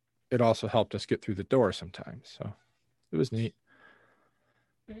it also helped us get through the door sometimes. So it was neat.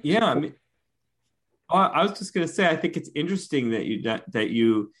 Yeah, I mean, I was just going to say, I think it's interesting that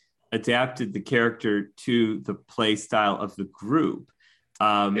you adapted the character to the play style of the group.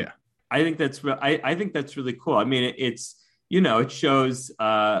 I think that's really cool. I mean, it's it shows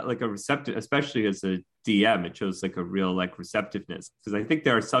like a receptive, especially as a DM, it shows like a real like receptiveness, because I think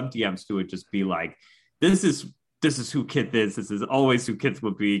there are some DMs who would just be like, this is who Kith is. This is always who Kith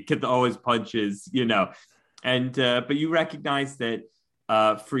will be. Kith always punches, and but you recognize that.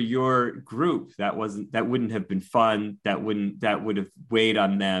 For your group, that wouldn't have been fun. That would have weighed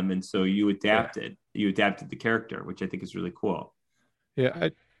on them, and so you adapted. Yeah. You adapted the character, which I think is really cool. Yeah,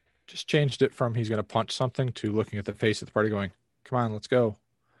 I just changed it from he's going to punch something to looking at the face of the party, going, "Come on, let's go.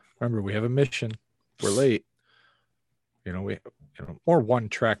 Remember, we have a mission. We're late." More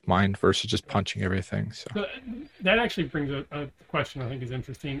one-track mind versus just punching everything. So that actually brings a question I think is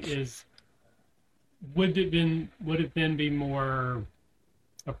interesting: is would it then be more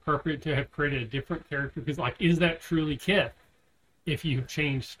appropriate to have created a different character? Because is that truly Kith if you've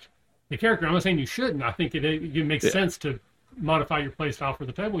changed the character? I'm not saying you shouldn't. I think it makes sense to modify your play style for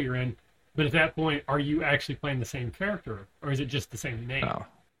the table you're in, but at that point, are you actually playing the same character, or is it just the same name? No,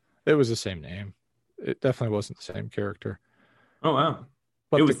 it was the same name. It definitely wasn't the same character. Oh wow.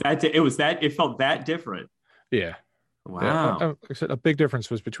 But it felt that different. Yeah. Wow. Like I said, a big difference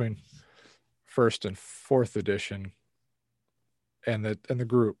was between first and fourth edition and the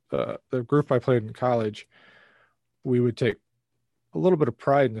group. The group I played in college, we would take a little bit of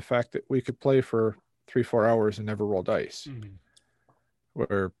pride in the fact that we could play for 3-4 hours and never roll dice. Mm-hmm.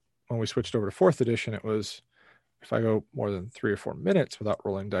 Where when we switched over to fourth edition, it was, if I go more than 3 or 4 minutes without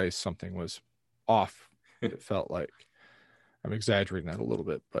rolling dice, something was off. It felt like, I'm exaggerating that a little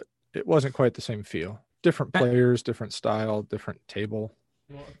bit, but it wasn't quite the same feel. Different players, different style, different table.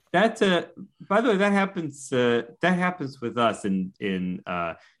 By the way, that happens with us in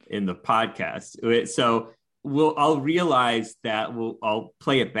the podcast. So I'll realize that I'll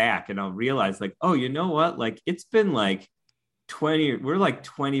play it back and I'll realize like, oh, you know what? Like it's been like 20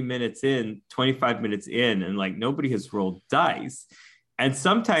 minutes in, 25 minutes in, and like nobody has rolled dice. And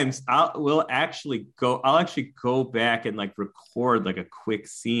sometimes I'll actually go back and like record like a quick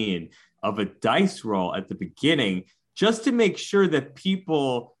scene of a dice roll at the beginning, just to make sure that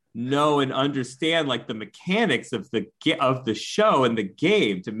people know and understand like the mechanics of the show and the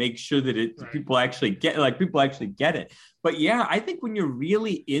game, to make sure that people actually get it. But yeah, I think when you're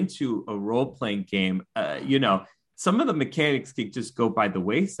really into a role-playing game, some of the mechanics can just go by the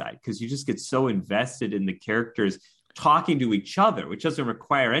wayside because you just get so invested in the characters talking to each other, which doesn't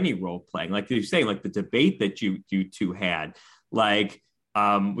require any role-playing. Like you're saying, like the debate that you two had, like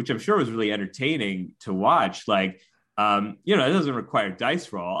which I'm sure was really entertaining to watch. Like, it doesn't require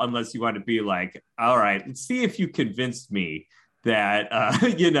dice roll unless you want to be like, all right, let's see if you convinced me that,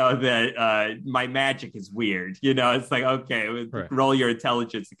 that my magic is weird. It's like, okay, roll your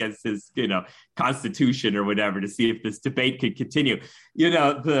intelligence against his, constitution or whatever to see if this debate could continue.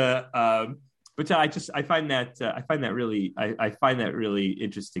 Which I find that really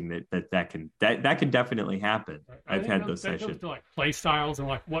interesting that can definitely happen. I've had those sessions. Goes to like play styles and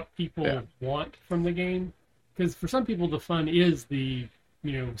like what people want from the game, because for some people the fun is the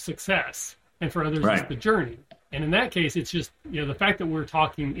success, and for others it's the journey. And in that case, it's just the fact that we're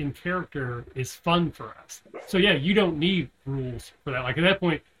talking in character is fun for us. So yeah, you don't need rules for that. Like at that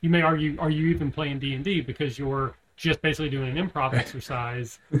point, you may argue, are you even playing D&D because you're just basically doing an improv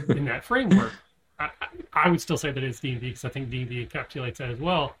exercise in that framework? I would still say that it's D&D because I think D&D encapsulates that as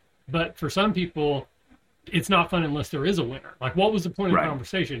well. But for some people, it's not fun unless there is a winner. Like, what was the point of the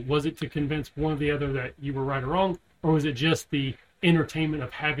conversation? Was it to convince one or the other that you were right or wrong? Or was it just the entertainment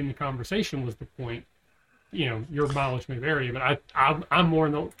of having the conversation was the point? Your mileage may vary, but I'm more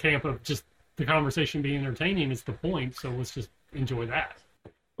in the camp of just the conversation being entertaining is the point. So let's just enjoy that.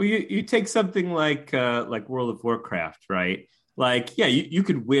 Well, you take something like World of Warcraft, right? Like, yeah, you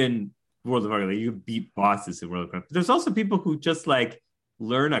could win World of Warcraft. You beat bosses in World of Warcraft. But there's also people who just like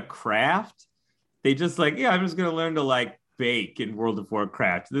learn a craft. They just like, I'm just going to learn to like bake in World of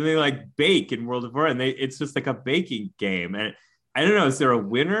Warcraft. Then they like bake in World of War, and it's just like a baking game. And I don't know, is there a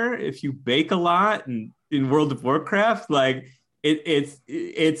winner if you bake a lot in World of Warcraft? Like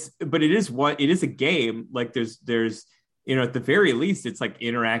but it is a game. Like there's at the very least, it's like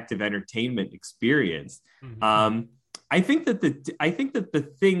interactive entertainment experience. Mm-hmm. I think that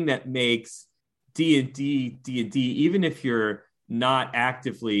the thing that makes D&D, even if you're not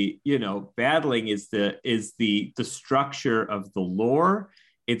actively, battling, is the structure of the lore.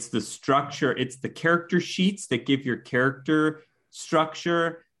 It's the structure. It's the character sheets that give your character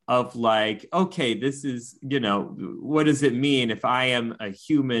structure of like, okay, this is, what does it mean if I am a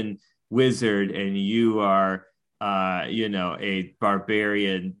human wizard and you are, a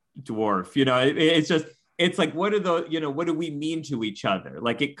barbarian dwarf? It's like, what do we mean to each other?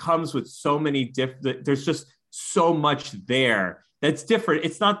 Like, it comes with so many different, there's just so much there that's different.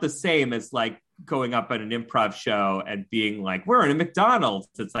 It's not the same as like going up at an improv show and being like, we're in a McDonald's.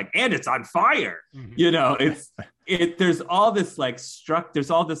 It's like, and it's on fire. Mm-hmm. There's all this like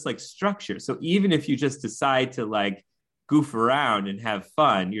structure. So even if you just decide to like goof around and have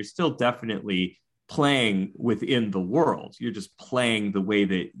fun, you're still definitely playing within the world. You're just playing the way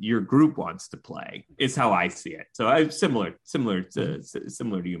that your group wants to play, is how I see it. So I'm similar to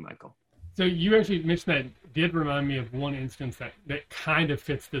you, Michael. So you actually mentioned that did remind me of one instance that kind of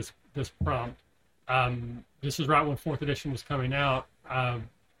fits this prompt. This was right when 4th edition was coming out.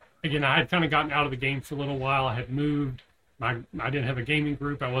 Again, I had kind of gotten out of the game for a little while. I had moved. I didn't have a gaming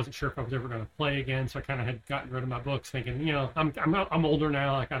group. I wasn't sure if I was ever going to play again. So I kind of had gotten rid of my books thinking, I'm older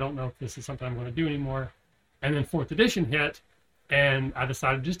now. Like, I don't know if this is something I'm going to do anymore. And then 4th edition hit, and I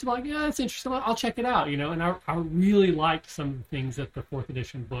decided just to like, yeah, it's interesting. I'll check it out, And I really liked some of the things that the 4th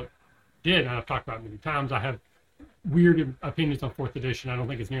edition book did. And I've talked about it many times. I have weird opinions on 4th edition. I don't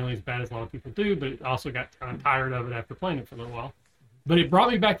think it's nearly as bad as a lot of people do, but I also got kind of tired of it after playing it for a little while. But it brought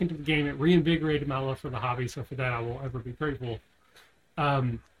me back into the game. It reinvigorated my love for the hobby. So for that, I will ever be grateful.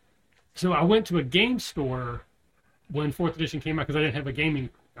 So I went to a game store when 4th edition came out because I didn't have a gaming.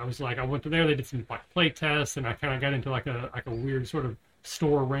 I went to there. They did some like play tests, and I kind of got into like a weird sort of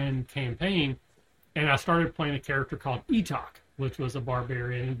store ran campaign. And I started playing a character called Etok, which was a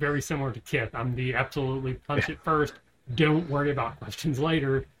barbarian, very similar to Kith. I'm the absolutely punch it first, don't worry about questions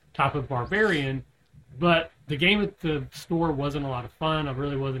later type of barbarian. But the game at the store wasn't a lot of fun. I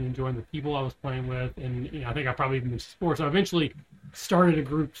really wasn't enjoying the people I was playing with. And I think I probably even missed sports. So I eventually started a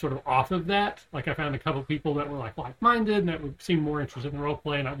group sort of off of that. Like, I found a couple of people that were like-minded and that seemed more interested in role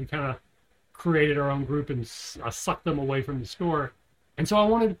play. And we kind of created our own group and sucked them away from the store. And so I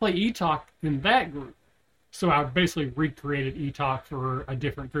wanted to play Etok in that group. So I basically recreated Etok for a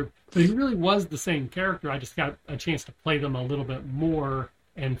different group. But he really was the same character. I just got a chance to play them a little bit more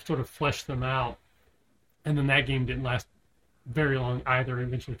and sort of flesh them out. And then that game didn't last very long either. It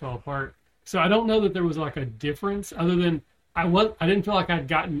eventually fell apart. So I don't know that there was like a difference other than I didn't feel like I'd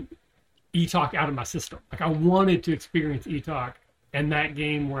gotten Etok out of my system. Like, I wanted to experience Etok. And that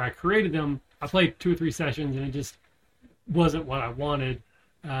game where I created them, I played 2 or 3 sessions and it just wasn't what I wanted.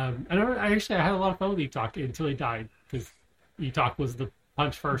 And I had a lot of fun with Etok until he died, because Etok was the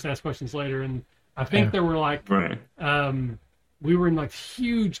punch first, ask questions later. And I think there were like, right. We were in like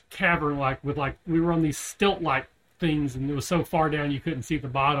huge cavern, we were on these stilt-like things, and it was so far down you couldn't see the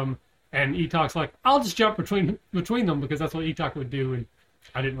bottom. And Etok's like, I'll just jump between them, because that's what Etok would do. And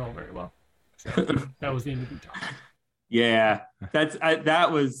I didn't roll very well. So that was the end of Etok. Yeah,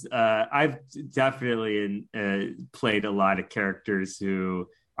 I've definitely played a lot of characters who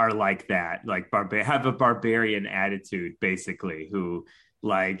are like that, like have a barbarian attitude, basically, who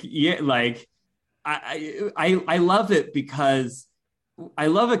I love it because I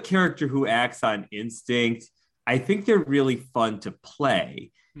love a character who acts on instinct. I think they're really fun to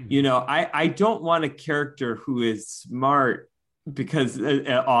play. Mm-hmm. I don't want a character who is smart because then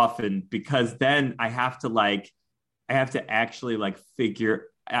I have to actually figure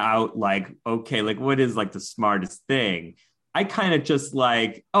out okay, what is the smartest thing. I kind of just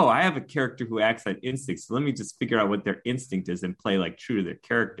I have a character who acts on instinct, so let me just figure out what their instinct is and play true to their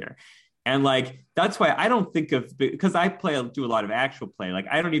character. And that's why I don't think of, because I do a lot of actual play.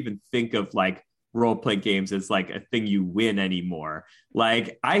 I don't even think of role play games as a thing you win anymore.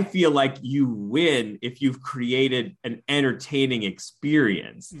 I feel like you win if you've created an entertaining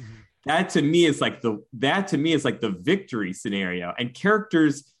experience. Mm-hmm. That to me is the victory scenario. And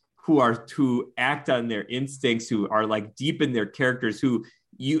characters who act on their instincts, who are deep in their characters,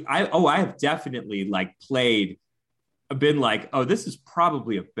 I have definitely been this is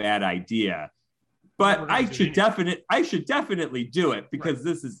probably a bad idea, But I should definitely do it because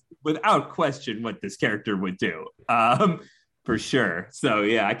this is without question what this character would do. For sure. So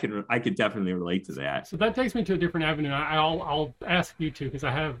yeah, I could definitely relate to that. So that takes me to a different avenue. I'll ask you two because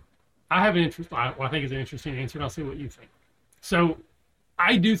I have an interest. I think it's an interesting answer, and I'll see what you think. So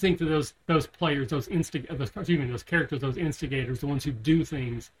I do think that those players, those characters, those instigators, the ones who do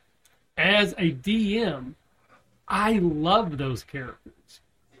things. As a DM, I love those characters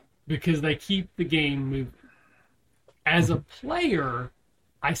because they keep the game moving. As a player,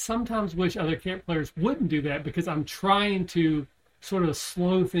 I sometimes wish other players wouldn't do that because I'm trying to sort of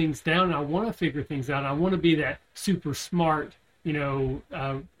slow things down. And I want to figure things out. I want to be that super smart, not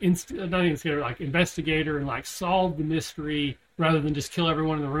instigator, like investigator, and like solve the mystery rather than just kill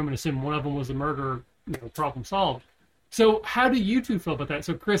everyone in the room and assume one of them was a murderer. Problem solved. So, how do you two feel about that?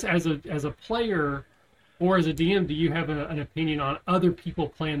 So, Chris, as a player or as a DM, do you have an opinion on other people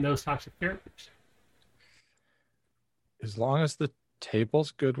playing those types of characters? As long as the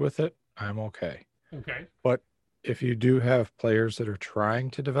table's good with it, I'm okay. Okay. But if you do have players that are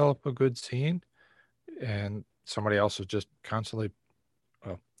trying to develop a good scene and somebody else is just constantly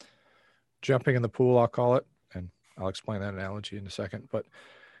jumping in the pool, I'll call it, and I'll explain that analogy in a second. But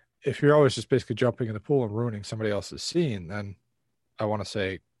if you're always just basically jumping in the pool and ruining somebody else's scene, then I want to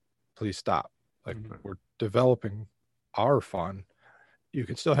say, please stop. Like, we're developing our fun. You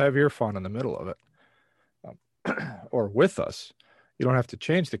can still have your fun in the middle of it. Or with us. You don't have to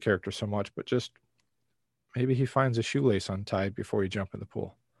change the character so much, but just maybe he finds a shoelace untied before you jump in the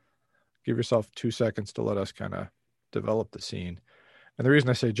pool. Give yourself 2 seconds to let us kind of develop the scene. And the reason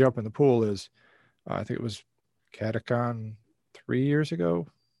I say jump in the pool is I think it was Catacon 3 years ago.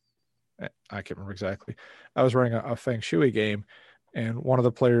 I can't remember exactly. I was running a Feng Shui game, and one of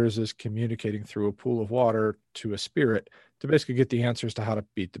the players is communicating through a pool of water to a spirit to basically get the answers to how to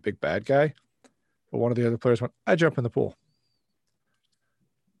beat the big bad guy. But one of the other players went, I jump in the pool.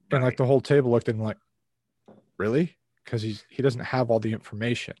 Right. And like the whole table looked at him like, really? Because he doesn't have all the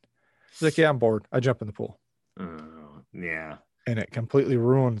information. He's like, yeah, I'm bored. I jump in the pool. Yeah. And it completely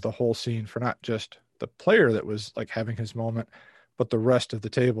ruined the whole scene for not just the player that was like having his moment, but the rest of the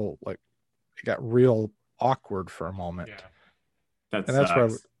table. Like, it got real awkward for a moment. Yeah. That's where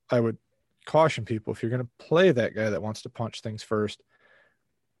I would caution people, if you're going to play that guy that wants to punch things first,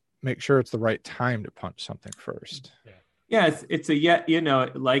 make sure it's the right time to punch something first. Yeah, it's a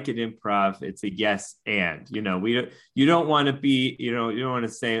like an improv, it's a yes and. You don't want to be, you don't want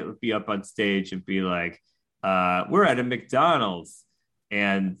to be up on stage and be like, we're at a McDonald's,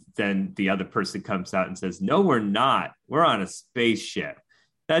 and then the other person comes out and says, no, we're not. We're on a spaceship.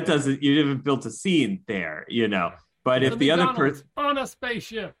 That doesn't, you haven't built a scene there, But if the other person on a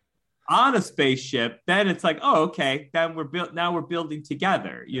spaceship, then it's like, oh, okay, then we're building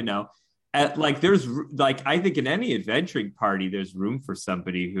together, I think in any adventuring party, there's room for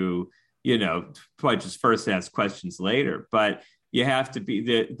somebody who, punches first and asks questions later, but you have to be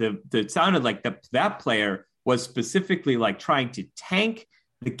it sounded like that player was specifically like trying to tank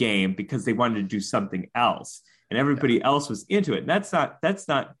the game because they wanted to do something else. And everybody else was into it. And that's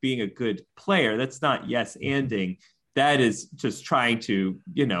not being a good player. That's not yes-anding. That is just trying to,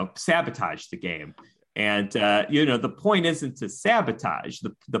 sabotage the game. And, the point isn't to sabotage.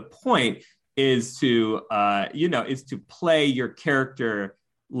 The point is to play your character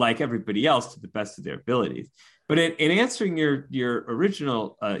like everybody else to the best of their abilities. But in answering your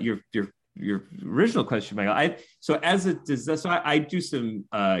original your original question, Michael, I do some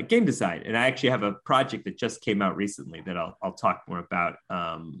game design, and I actually have a project that just came out recently that I'll talk more about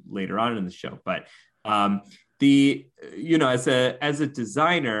later on in the show. But as a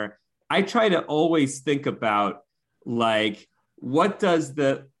designer, I try to always think about like, what does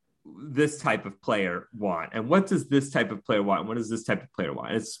this type of player want, and what does this type of player want, and what does this type of player want?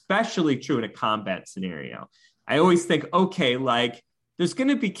 And it's especially true in a combat scenario. I always think, okay, like, there's going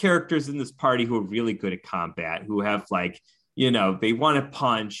to be characters in this party who are really good at combat, who have they want to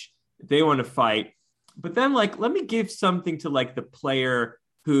punch, they want to fight. But then let me give something to the player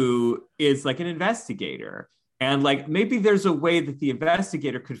who is like an investigator. And maybe there's a way that the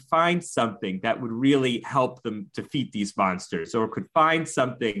investigator could find something that would really help them defeat these monsters, or could find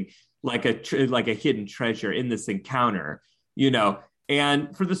something like a hidden treasure in this encounter,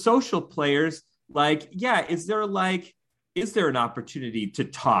 And for the social players, is there an opportunity to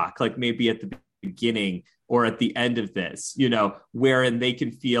talk, maybe at the beginning or at the end of this, wherein they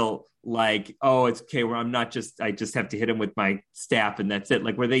can feel like, oh, it's okay, where I just have to hit him with my staff and that's it,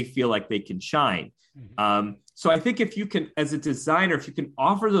 where they feel like they can shine. Mm-hmm. So I think if you can, as a designer, if you can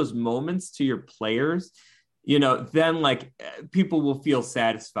offer those moments to your players, then like people will feel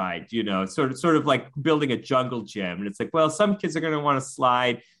satisfied, sort of like building a jungle gym. And it's like, well, some kids are going to want to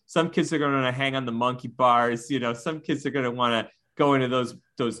slide. Some kids are going to hang on the monkey bars. Some kids are going to want to go into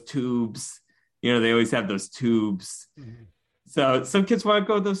those tubes. They always have those tubes. Mm-hmm. So some kids want to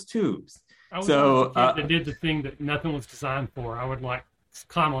go those tubes. I was a kid that did the thing that nothing was designed for. I would like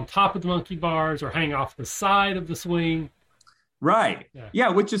climb on top of the monkey bars or hang off the side of the swing. Right. Yeah,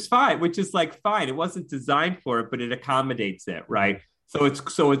 which is fine. Which is like fine. It wasn't designed for it, but it accommodates it, right? So it's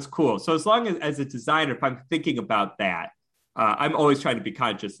cool. So as long as a designer, if I'm thinking about that, I'm always trying to be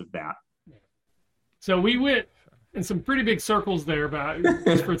conscious of that. So we went in some pretty big circles there, but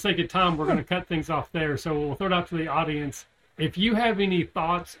just for the sake of time, we're going to cut things off there. So we'll throw it out to the audience. If you have any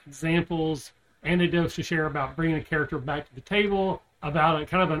thoughts, examples, anecdotes to share about bringing a character back to the table, about a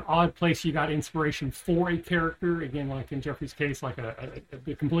kind of an odd place you got inspiration for a character, again, like in Geoffrey's case, like a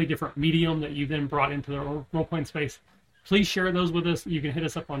completely different medium that you then brought into the role-playing space, please share those with us. You can hit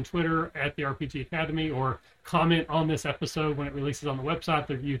us up on Twitter at the RPG Academy, or comment on this episode when it releases on the website.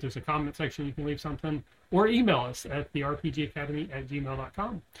 There's a comment section, you can leave something, or email us at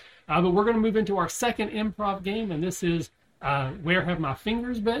therpgacademy@gmail.com. But we're going to move into our second improv game, and this is Where Have My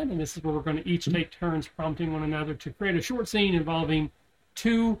Fingers Been? And this is where we're going to each take turns prompting one another to create a short scene involving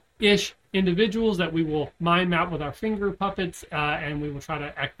two-ish individuals that we will mime out with our finger puppets, and we will try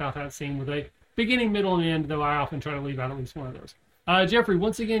to act out that scene with a beginning, middle, and end, though I often try to leave out at least one of those. Geoffrey,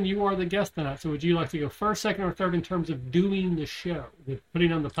 once again, you are the guest tonight, so would you like to go first, second, or third in terms of doing the show,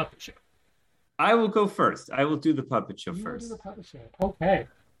 putting on the puppet show? I will go first. I will do the puppet show first. Do the puppet show. Okay.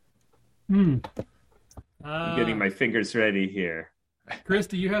 I'm getting my fingers ready here. Chris,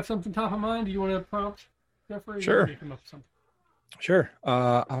 do you have something top of mind? Do you want to prompt Geoffrey? Sure. Come up with something? Sure.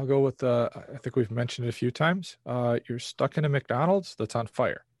 I'll go with I think we've mentioned it a few times. You're stuck in a McDonald's that's on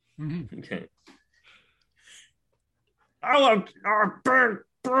fire. Mm-hmm. Okay. I'm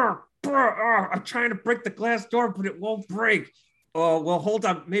trying to break the glass door, but it won't break. Oh, well, hold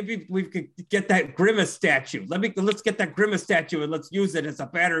on. Maybe we could get that Grimace statue. Let's get that Grimace statue and let's use it as a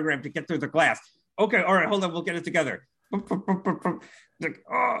battering ram to get through the glass. Okay, all right, hold on. We'll get it together. Oh,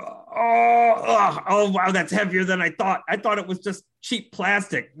 wow, that's heavier than I thought. I thought it was just cheap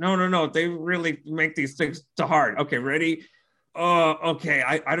plastic. No. They really make these things too hard. Okay, ready? Okay.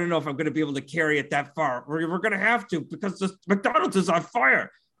 I don't know if I'm going to be able to carry it that far. We're going to have to because this McDonald's is on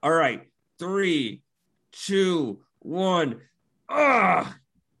fire. All right. 3, 2, 1.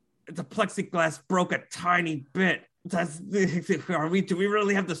 The plexiglass broke a tiny bit. Do we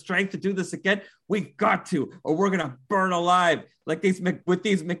really have the strength to do this again? We've got to, or we're going to burn alive like with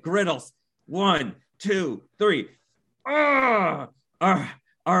these McGriddles. 1, 2, 3. All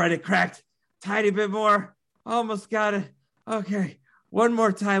right. It cracked. Tiny bit more. Almost got it. Okay, one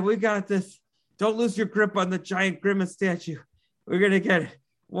more time. We got this. Don't lose your grip on the giant Grimace statue. We're going to get it.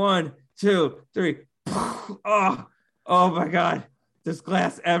 1, 2, 3. Oh my God. There's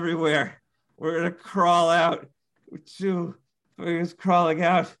glass everywhere. We're going to crawl out. 2 fingers crawling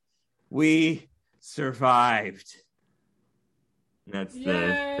out. We survived. That's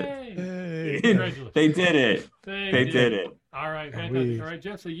Yay! They did it. They did it. All right, fantastic. All right,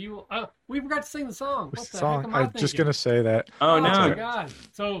 Jeff, so we forgot to sing the song. What the song? heck am I was just going to say that. Oh, no. Oh, my God.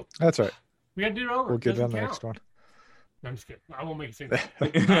 So that's right. We got to do it over. We'll get on the next one. No, I'm just kidding. I won't make you sing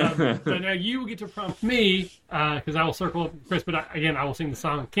that. So now you get to prompt me, because I will circle Chris, but I will sing the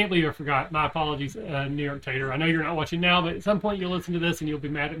song. Can't believe I forgot. My apologies, New York Tater. I know you're not watching now, but at some point you'll listen to this and you'll be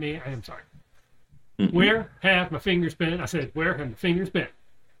mad at me. I am sorry. Mm-hmm. Where have my fingers been? I said, where have my fingers been?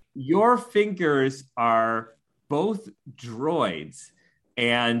 Your fingers are both droids,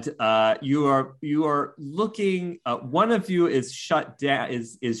 and you are looking. One of you is shut down,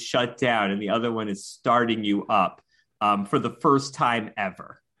 is shut down, and the other one is starting you up for the first time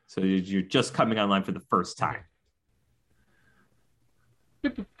ever. So you're just coming online for the first time.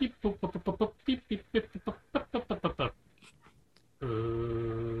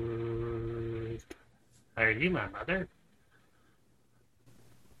 Are you my mother?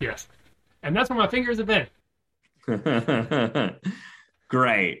 Yes. And that's where my fingers have been.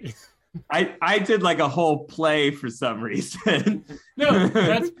 Great. I did like a whole play for some reason. No,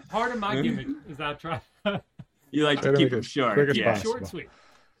 that's part of my gimmick is I try. You like to keep them short. Yeah. Short and sweet.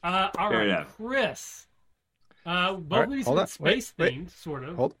 All right, Chris. Both of these are space themed, sort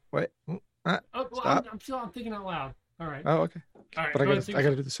of. Wait. I'm thinking out loud. All right. Oh, okay. All right, but I got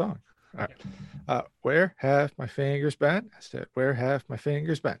to do the song. All right. Where have my fingers been? I said, where have my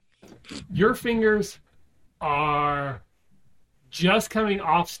fingers been? Your fingers are just coming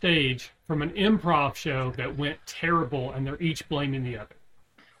off stage from an improv show that went terrible, and they're each blaming the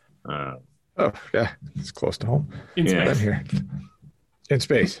other. Oh, yeah. It's close to home. In Yeah. space. Here. In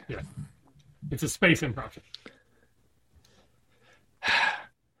space. Yeah. It's a space improv.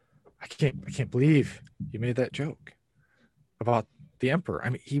 I can't believe you made that joke about the Emperor. I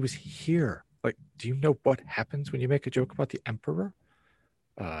mean, he was here. Like, do you know what happens when you make a joke about the Emperor?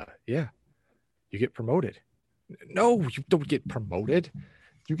 Yeah. You get promoted. No, you don't get promoted.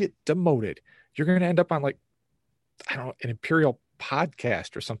 You get demoted. You're going to end up on, like, I don't know, an Imperial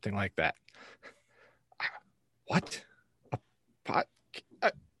podcast or something like that. What? A pod?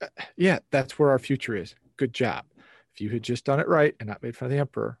 Yeah, that's where our future is. Good job. If you had just done it right and not made fun of the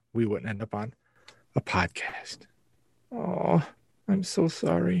Emperor, we wouldn't end up on a podcast. Oh, I'm so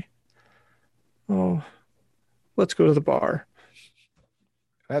sorry. Oh, let's go to the bar.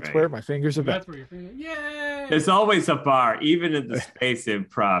 That's Right. where my fingers are That's bent. where you're feeling. Yay! There's always a bar, even in the space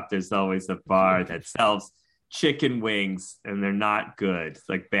improv. There's always a bar that sells chicken wings, and they're not good. It's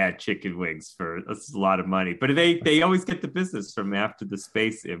like bad chicken wings for a lot of money, but they always get the business from after the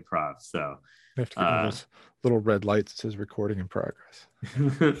space improv. So I have to get one of those little red lights that says recording in progress.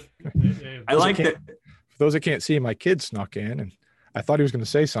 I like that. For those that can't see, my kid snuck in, and I thought he was going to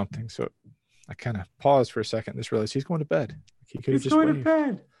say something, so I kind of paused for a second and just realized he's going to bed. He could have He's just going to waved.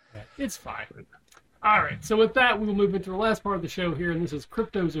 bed. It's fine. All right. So with that, we will move into the last part of the show here, and this is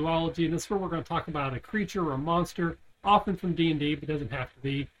cryptozoology, and this is where we're going to talk about a creature or a monster, often from D&D, but doesn't have to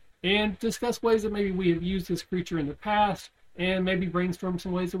be, and discuss ways that maybe we have used this creature in the past, and maybe brainstorm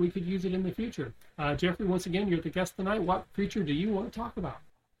some ways that we could use it in the future. Geoffrey, once again, you're the guest tonight. What creature do you want to talk about?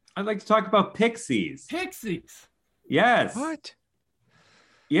 I'd like to talk about pixies. Pixies. Yes. What?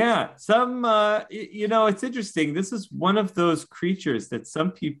 Yeah, it's interesting. This is one of those creatures that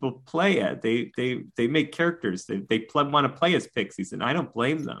some people play at. They make characters. They want to play as pixies, and I don't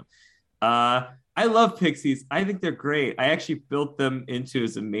blame them. I love pixies. I think they're great. I actually built them into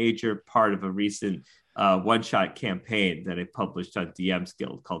as a major part of a recent one-shot campaign that I published on DM's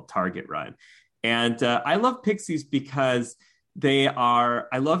Guild called Target Run. And I love pixies because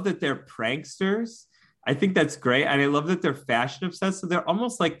I love that they're pranksters. I think that's great. And I love that they're fashion obsessed. So they're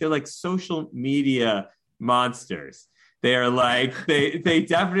like social media monsters. They're like, they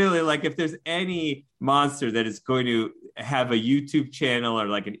definitely, like, if there's any monster that is going to have a YouTube channel or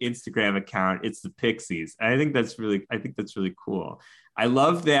like an Instagram account, it's the pixies. And I think that's really cool. I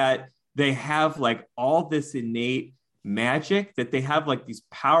love that they have like all this innate magic, that they have like these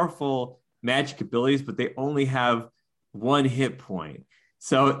powerful magic abilities, but they only have one hit point.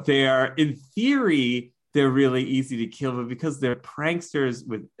 So they are, in theory, they're really easy to kill, but because they're pranksters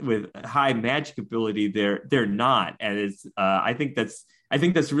with high magic ability, they're not. And it's I think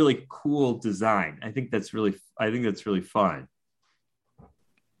that's really cool design. I think that's really fun.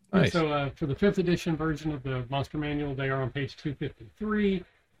 Nice. So for the 5th edition version of the Monster Manual, they are on page 253.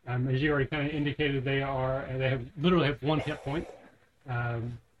 As you already kind of indicated, they literally have one hit point.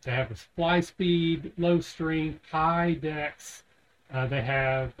 They have a fly speed, low strength, high dex. They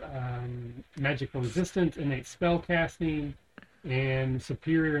have magical resistance, innate spell casting, and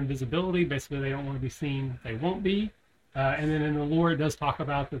superior invisibility. Basically, they don't want to be seen. They won't be. And then in the lore, it does talk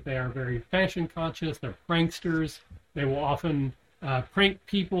about that they are very fashion conscious. They're pranksters. They will often prank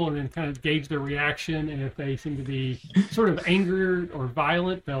people and then kind of gauge their reaction. And if they seem to be sort of angry or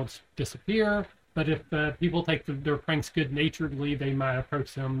violent, they'll disappear. But if people take their pranks good-naturedly, they might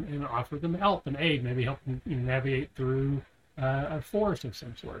approach them and offer them help and aid, maybe help them navigate through a forest of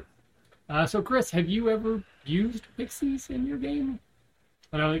some sort. So, Chris, have you ever used pixies in your game?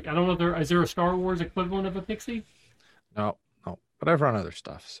 I don't know. Is there a Star Wars equivalent of a pixie? No. But I've run other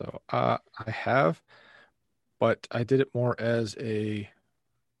stuff. So I have, but I did it more as a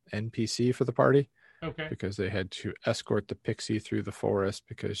NPC for the party. Okay. Because they had to escort the pixie through the forest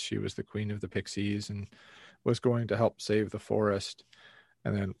because she was the queen of the pixies and was going to help save the forest.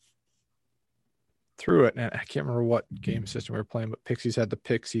 And then through it, and I can't remember what game system we were playing, but pixies had the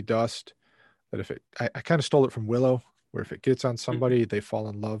pixie dust that I kind of stole it from Willow, where if it gets on somebody, they fall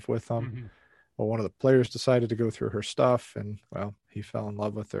in love with them. Mm-hmm. Well, one of the players decided to go through her stuff, and well, he fell in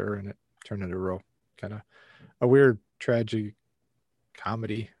love with her, and it turned into a real kind of a weird tragedy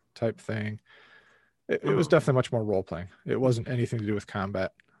comedy type thing. It was definitely much more role playing. It wasn't anything to do with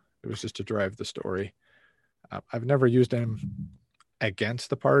combat. It was just to drive the story. I've never used them against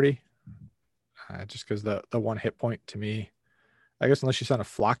the party, just because the one hit point to me, I guess, unless you send a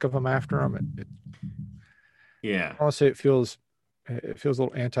flock of them after them, Yeah. I want to say it feels a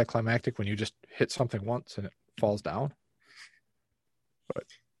little anticlimactic when you just hit something once and it falls down. But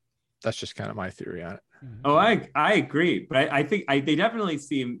that's just kind of my theory on it. Oh, I agree, but I think they definitely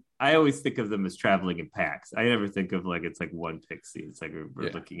seem. I always think of them as traveling in packs. I never think of like it's like one pixie. It's like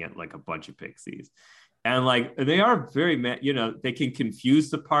we're looking at like a bunch of pixies, and like they are very, they can confuse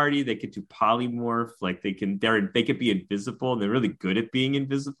the party. They can do polymorph. Like they can be invisible, and they're really good at being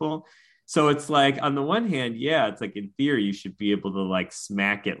invisible. So it's like on the one hand, yeah, it's like in theory you should be able to like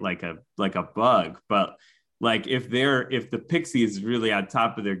smack it like a bug, but like if the pixie is really on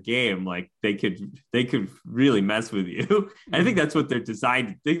top of their game, like they could really mess with you. I think that's what they're designed.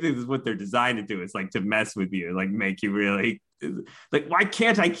 I think this is what they're designed to do, is like to mess with you, like make you really like, why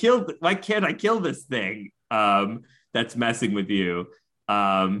can't I kill this thing that's messing with you?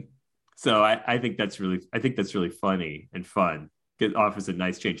 So I think that's really funny and fun. It offers a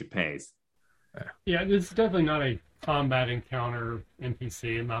nice change of pace. Yeah, it's definitely not a combat encounter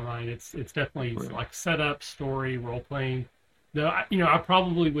NPC in my mind. It's definitely like setup, story, role playing. Though I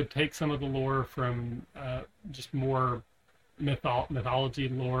probably would take some of the lore from just more mythology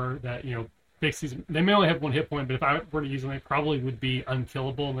lore that pixies, they may only have one hit point, but if I were to use them, they probably would be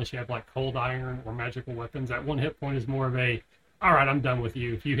unkillable unless you have like cold iron or magical weapons. That one hit point is more of a, all right, I'm done with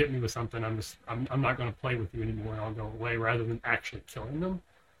you. If you hit me with something, I'm not going to play with you anymore, and I'll go away, rather than actually killing them.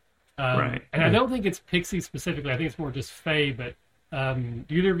 And I don't think it's Pixie specifically. I think it's more just Fae. But do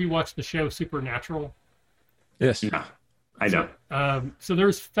either of you watch the show Supernatural? Yes. No, I don't. So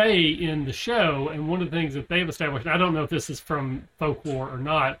there's Fae in the show, and one of the things that they've established, I don't know if this is from folklore or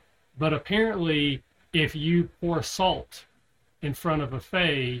not, but apparently if you pour salt in front of a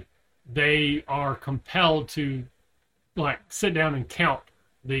Fae, they are compelled to like sit down and count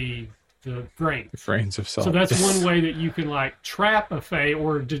the grains of salt. So that's one way that you can like trap a Fae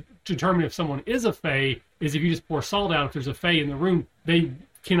or determine if someone is a Fae, is if you just pour salt out. If there's a Fae in the room, they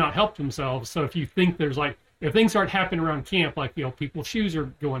cannot help themselves. So if you think there's like, if things start happening around camp, like people's shoes are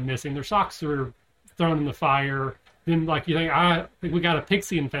going missing, their socks are thrown in the fire, then like you think, I think we got a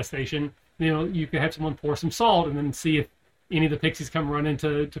pixie infestation. You can have someone pour some salt and then see if any of the pixies come running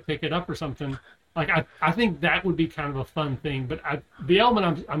to pick it up or something. Like I think that would be kind of a fun thing, but the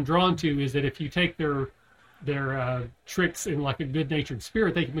element I'm drawn to is that if you take their tricks in like a good-natured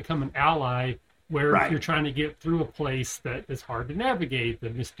spirit, they can become an ally. Where if you're trying to get through a place that is hard to navigate,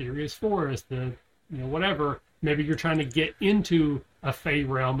 the mysterious forest, the whatever, maybe you're trying to get into a Fey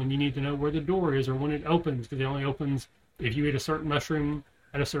realm and you need to know where the door is or when it opens, because it only opens if you eat a certain mushroom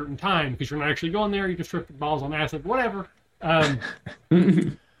at a certain time, because you're not actually going there. You just trip the balls on acid, whatever.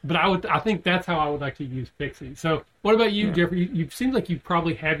 But I think that's how I would like to use Pixie. So what about you, Geoffrey? You seem like you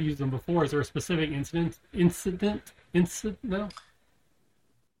probably have used them before. Is there a specific incident? No?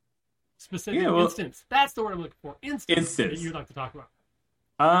 Specific instance. That's the word I'm looking for. Instance that you'd like to talk about.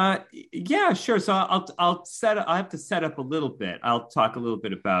 Yeah, sure. So I'll have to set up a little bit. I'll talk a little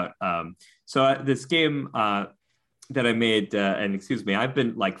bit about this game that I made, and excuse me, I've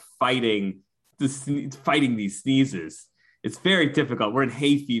been like fighting these sneezes. It's very difficult. We're in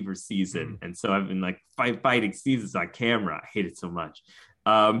hay fever season, and so I've been like fighting sneezes on camera. I hate it so much.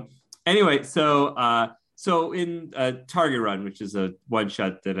 Anyway, so in Target Run, which is a one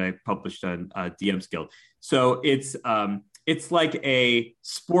shot that I published on DM's Guild, so it's like a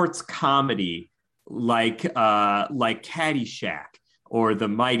sports comedy, like Caddyshack or The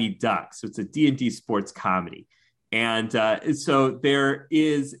Mighty Ducks. So it's a D&D sports comedy. And so there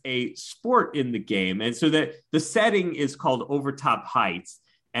is a sport in the game. And so the setting is called Overtop Heights.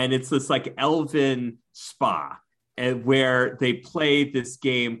 And it's this like elven spa where they play this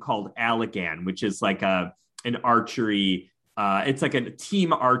game called Allagan, which is like an archery. It's like a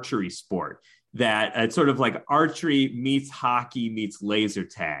team archery sport that it's sort of like archery meets hockey meets laser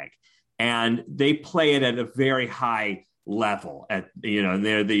tag. And they play it at a very high level and they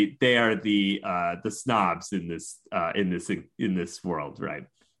are the snobs in this world, right?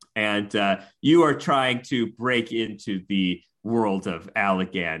 And you are trying to break into the world of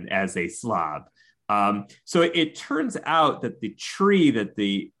Allagan as a slob. So it turns out that the tree that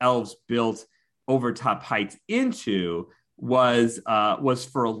the elves built Overtop Heights into was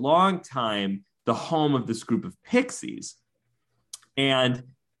for a long time the home of this group of pixies. And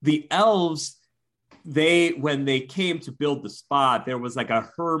the elves, when they came to build the spot, there was like a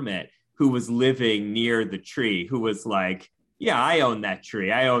hermit who was living near the tree who was like, yeah, I own that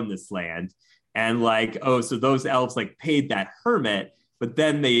tree. I own this land. And like, oh, so those elves like paid that hermit, but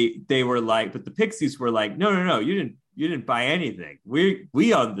then they were like, but the pixies were like, no, you didn't buy anything.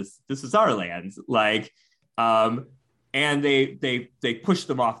 We own this. This is our land. Like, and they pushed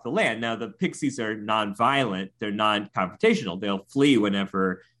them off the land. Now the pixies are non-violent. They're non-confrontational. They'll flee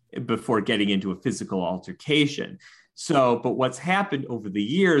before getting into a physical altercation. But what's happened over the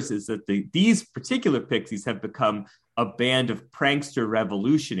years is that these particular pixies have become a band of prankster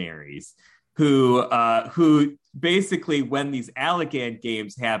revolutionaries who basically, when these Allegan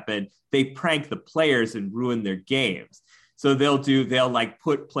games happen, they prank the players and ruin their games. So they'll like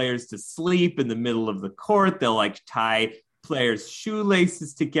put players to sleep in the middle of the court. They'll like tie players'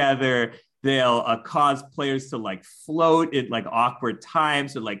 shoelaces together. They'll cause players to like float at like awkward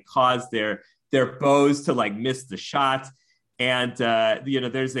times, or like cause their bows to like miss the shots. And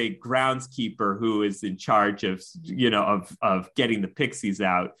there's a groundskeeper who is in charge of getting the pixies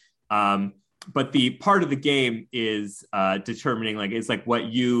out. But the part of the game is determining, like, it's like what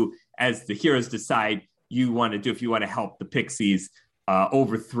you as the heroes decide you want to do. If you want to help the pixies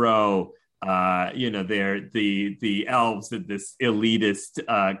overthrow the elves in this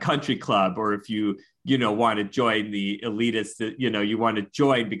elitist country club, or if you want to join the elitist, you want to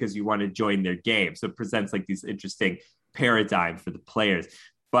join because you want to join their game. So it presents like these interesting paradigm for the players.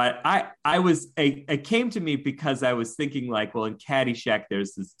 But it came to me because I was thinking, like, well, in Caddyshack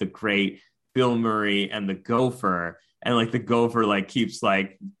there's the great Bill Murray and the gopher, and like the gopher like keeps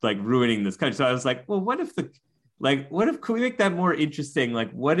like ruining this country. So I was like, well, what if could we make that more interesting?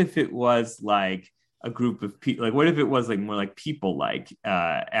 Like, what if it was like a group of people? Like, what if it was like more like people, like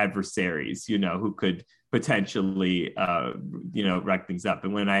adversaries, who could potentially wreck things up?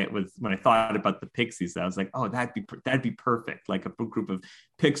 And when I thought about the pixies, I was like, oh, that'd be perfect. Like a group of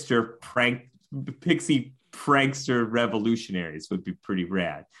pixie prankster revolutionaries would be pretty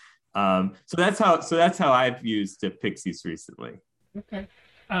rad. So that's how I've used the pixies recently. Okay.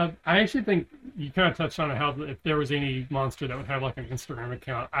 I actually think you kind of touched on how if there was any monster that would have like an Instagram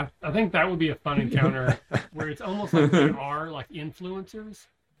account, I think that would be a fun encounter where it's almost like they are like influencers,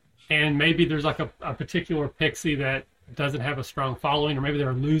 and maybe there's like a particular pixie that doesn't have a strong following, or maybe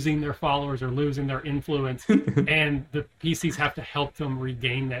they're losing their followers or losing their influence, and the PCs have to help them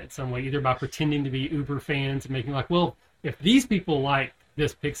regain that in some way, either by pretending to be Uber fans and making like, well, if these people like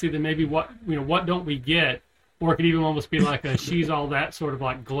this pixie, then maybe what don't we get? Or it could even almost be like a She's All That sort of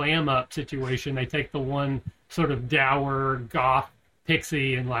like glam up situation. They take the one sort of dour goth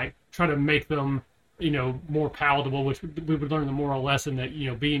pixie and like try to make them, more palatable, which we would learn the moral lesson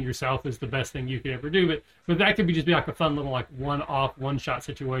that, being yourself is the best thing you could ever do. But that could be like a fun little like one-shot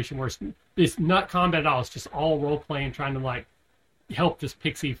situation where it's not combat at all. It's just all role-playing, trying to like help this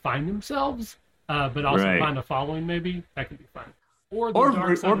pixie find themselves, but also find a following maybe. That could be fun.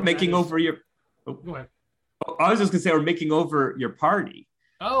 Or making over your... Oh, go ahead. I was just gonna say, or making over your party.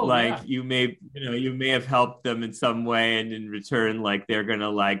 Oh, like you may have helped them in some way, and in return, like they're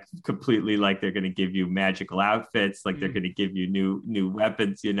gonna like completely like they're gonna give you magical outfits, like they're gonna give you new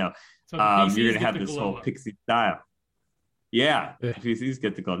weapons. So you're gonna have this whole pixie style. Yeah, PCs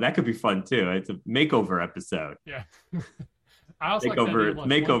get the glow. That could be fun too. It's a makeover episode. Yeah. I also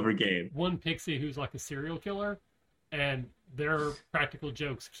makeover game. One pixie who's like a serial killer, and their practical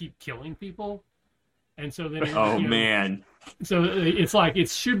jokes keep killing people. And so then, man. So it's like, it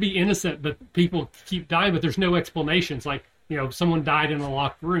should be innocent, but people keep dying, but there's no explanations. Like, someone died in a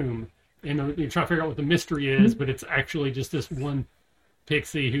locked room, and you're trying to figure out what the mystery is, but it's actually just this one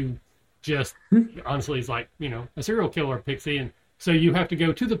pixie who just honestly is like, a serial killer pixie. And so you have to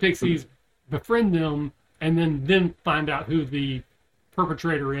go to the pixies, befriend them, and then find out who the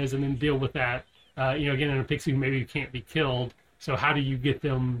perpetrator is, and then deal with that. Again, in a pixie who maybe can't be killed. So how do you get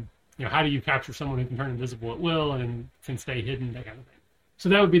them? How do you capture someone who can turn invisible at will and can stay hidden, that kind of thing. So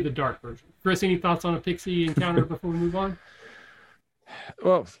that would be the dark version. Chris, any thoughts on a pixie encounter before we move on?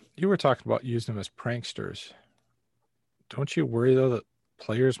 Well, you were talking about using them as pranksters. Don't you worry, though, that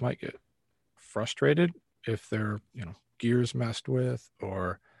players might get frustrated if their, gear's messed with,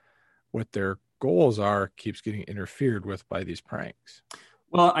 or what their goals are keeps getting interfered with by these pranks?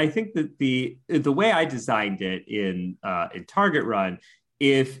 Well, I think that the way I designed it in Target Run,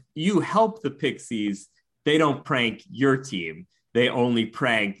 if you help the pixies, they don't prank your team. They only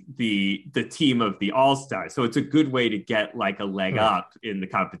prank the team of the All-Stars. So it's a good way to get like a leg up in the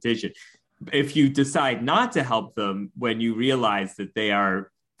competition. If you decide not to help them when you realize that they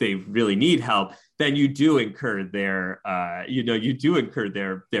really need help, then you do incur their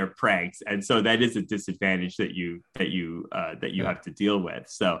their pranks. And so that is a disadvantage that you have to deal with.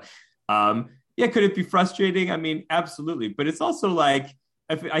 So could it be frustrating? I mean, absolutely. But it's also like,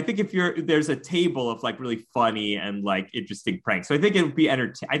 I think there's a table of like really funny and like interesting pranks. So I think it would be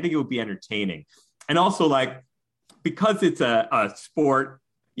entertaining. And also like, because it's a sport,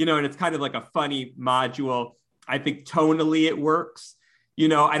 and it's kind of like a funny module, I think tonally it works.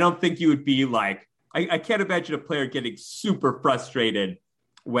 I don't think you would be like, I can't imagine a player getting super frustrated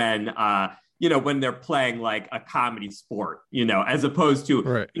when when they're playing like a comedy sport, as opposed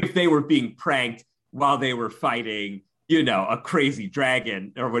to if they were being pranked while they were fighting, a crazy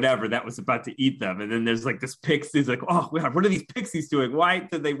dragon or whatever that was about to eat them. And then there's like this pixie's like, oh, God, what are these pixies doing? Why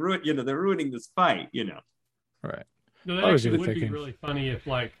did they ruin, they're ruining this fight, Right. No, that actually would be really funny if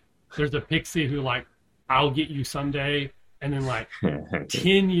like there's a pixie who like, I'll get you someday. And then like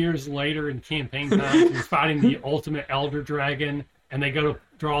 10 years later in campaign time, he's fighting the ultimate elder dragon. And they go to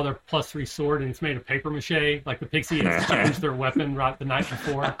draw their +3 sword, and it's made of paper mache. Like the pixie has changed their weapon right the night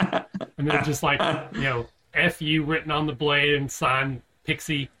before. And they're just like, F-U written on the blade and signed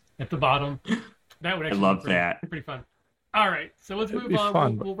Pixie at the bottom. That would actually be pretty fun. All right, so let's move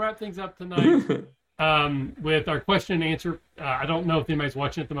on. We'll wrap things up tonight with our question and answer. I don't know if anybody's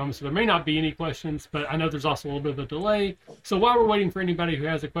watching at the moment, so there may not be any questions, but I know there's also a little bit of a delay. So while we're waiting for anybody who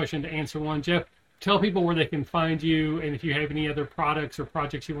has a question to answer one, Jeff, tell people where they can find you, and if you have any other products or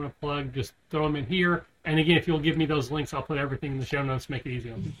projects you want to plug, just throw them in here. And again, if you'll give me those links, I'll put everything in the show notes to make it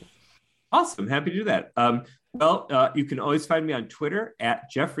easy on people. Awesome. Happy to do that. You can always find me on Twitter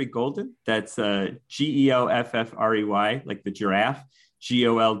at Geoffrey Golden. That's Geoffrey, like the giraffe,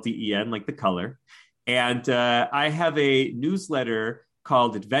 Golden, like the color. And I have a newsletter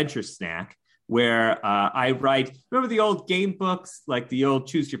called Adventure Snack, where I write, remember the old game books, like the old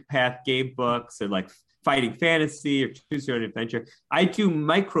Choose Your Path game books, and like Fighting Fantasy or Choose Your Own Adventure. I do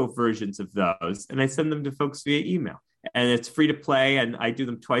micro versions of those, and I send them to folks via email. And it's free to play, and I do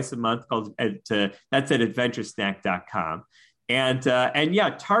them twice a month. That's at adventuresnack.com. And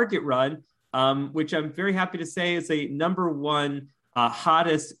Target Run, which I'm very happy to say is a #1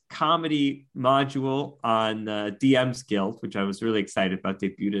 hottest comedy module on DM's Guild, which I was really excited about.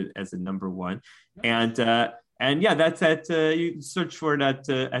 Debuted it as a #1, and that's at you search for it at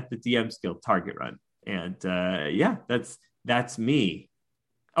the DM's Guild Target Run, and that's me.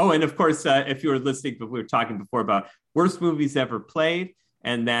 Oh, and of course, if you were listening, but we were talking before about worst movies ever played,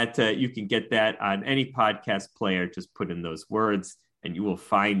 and that you can get that on any podcast player. Just put in those words, and you will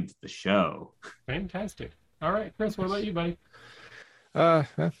find the show. Fantastic. All right, Chris, what about you, buddy?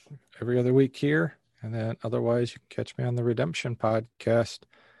 Every other week here, and then otherwise you can catch me on the Redemption podcast.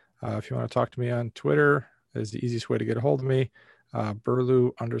 If you want to talk to me on Twitter, is the easiest way to get a hold of me.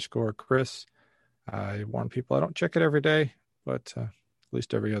 Burlew_Chris. I warn people I don't check it every day, but at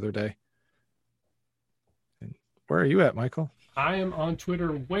least every other day. And where are you at, Michael? I am on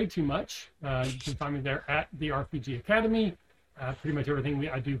Twitter way too much. You can find me there at the RPG Academy. Pretty much everything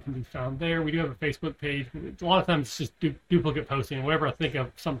I do can be found there. We do have a Facebook page. A lot of times it's just duplicate posting. Whenever I think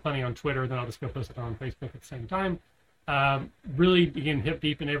of something funny on Twitter, then I'll just go post it on Facebook at the same time. Really, again, hip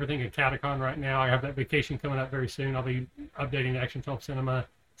deep in everything at Catacon right now. I have that vacation coming up very soon. I'll be updating Action 12 Cinema,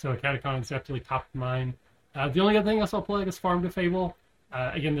 so Catacon is definitely top of mind. The only other thing else I'll plug is Farm to Fable.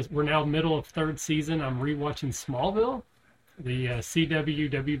 Again, we're now middle of 3rd season. I'm rewatching Smallville, the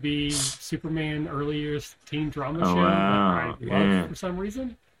CW, WB, Superman early years teen drama show that I love for some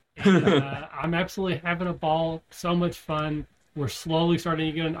reason. And, I'm absolutely having a ball. So much fun. We're slowly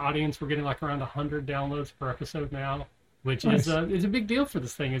starting to get an audience. We're getting like around 100 downloads per episode now, which is a big deal for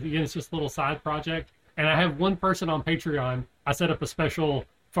this thing. Again, it's just a little side project. And I have one person on Patreon. I set up a special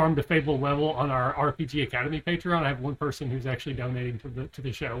Farm to Fable level on our RPG Academy Patreon. I have one person who's actually donating to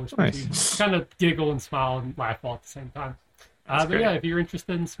the show, which we kind of giggle and smile and laugh all at the same time. But yeah, if you're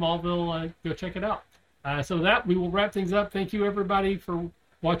interested in Smallville, go check it out. So that we will wrap things up. Thank you, everybody, for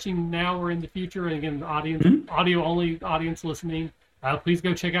watching now or in the future. And again, the audience, audio only audience listening. Please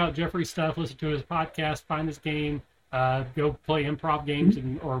go check out Geoffrey's stuff. Listen to his podcast. Find his game. Go play improv games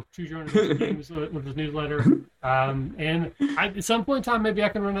or choose your own games with his newsletter. And at some point in time, maybe I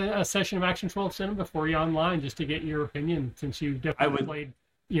can run a session of Action 12 Cinema for you online just to get your opinion, since you definitely played.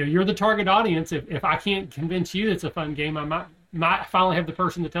 You're the target audience. If I can't convince you it's a fun game, I might finally have the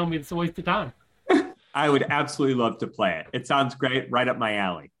person to tell me it's a waste of time. I would absolutely love to play it. It sounds great, right up my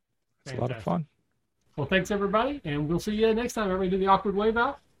alley. It's a lot of fun. Well, thanks, everybody, and we'll see you next time. Everybody do the awkward wave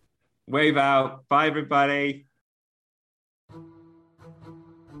out. Wave out. Bye, everybody.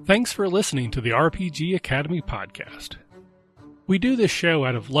 Thanks for listening to the RPG Academy podcast. We do this show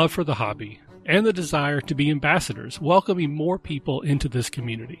out of love for the hobby and the desire to be ambassadors, welcoming more people into this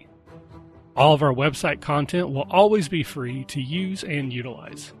community. All of our website content will always be free to use and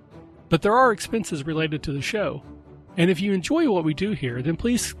utilize. But there are expenses related to the show, and if you enjoy what we do here, then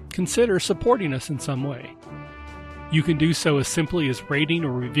please consider supporting us in some way. You can do so as simply as rating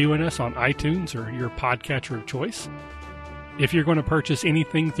or reviewing us on iTunes or your podcatcher of choice. If you're going to purchase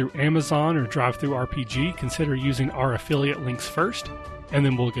anything through Amazon or DriveThruRPG, consider using our affiliate links first, and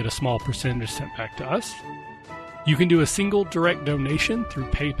then we'll get a small percentage sent back to us. You can do a single direct donation through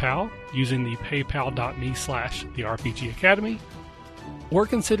PayPal using the paypal.me/therpgacademy, or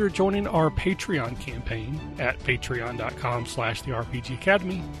consider joining our Patreon campaign at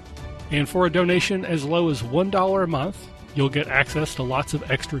patreon.com/therpgacademy. And for a donation as low as $1 a month, you'll get access to lots of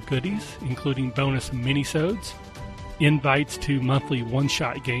extra goodies, including bonus minisodes, invites to monthly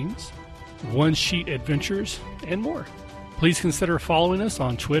one-shot games, one-sheet adventures, and more. Please consider following us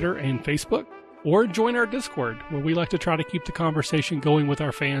on Twitter and Facebook, or join our Discord, where we like to try to keep the conversation going with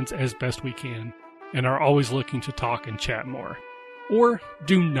our fans as best we can, and are always looking to talk and chat more. Or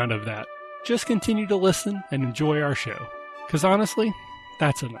do none of that. Just continue to listen and enjoy our show, because honestly,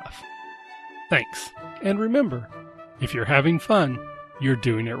 that's enough. Thanks, and remember, if you're having fun, you're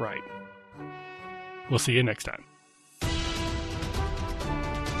doing it right. We'll see you next time.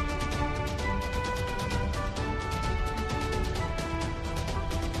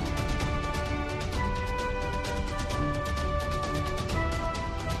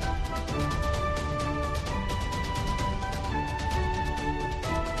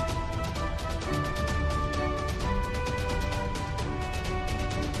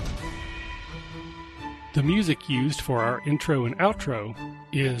 The music used for our intro and outro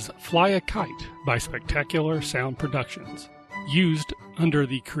is Fly a Kite by Spectacular Sound Productions, used under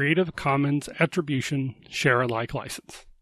the Creative Commons Attribution Share-alike license.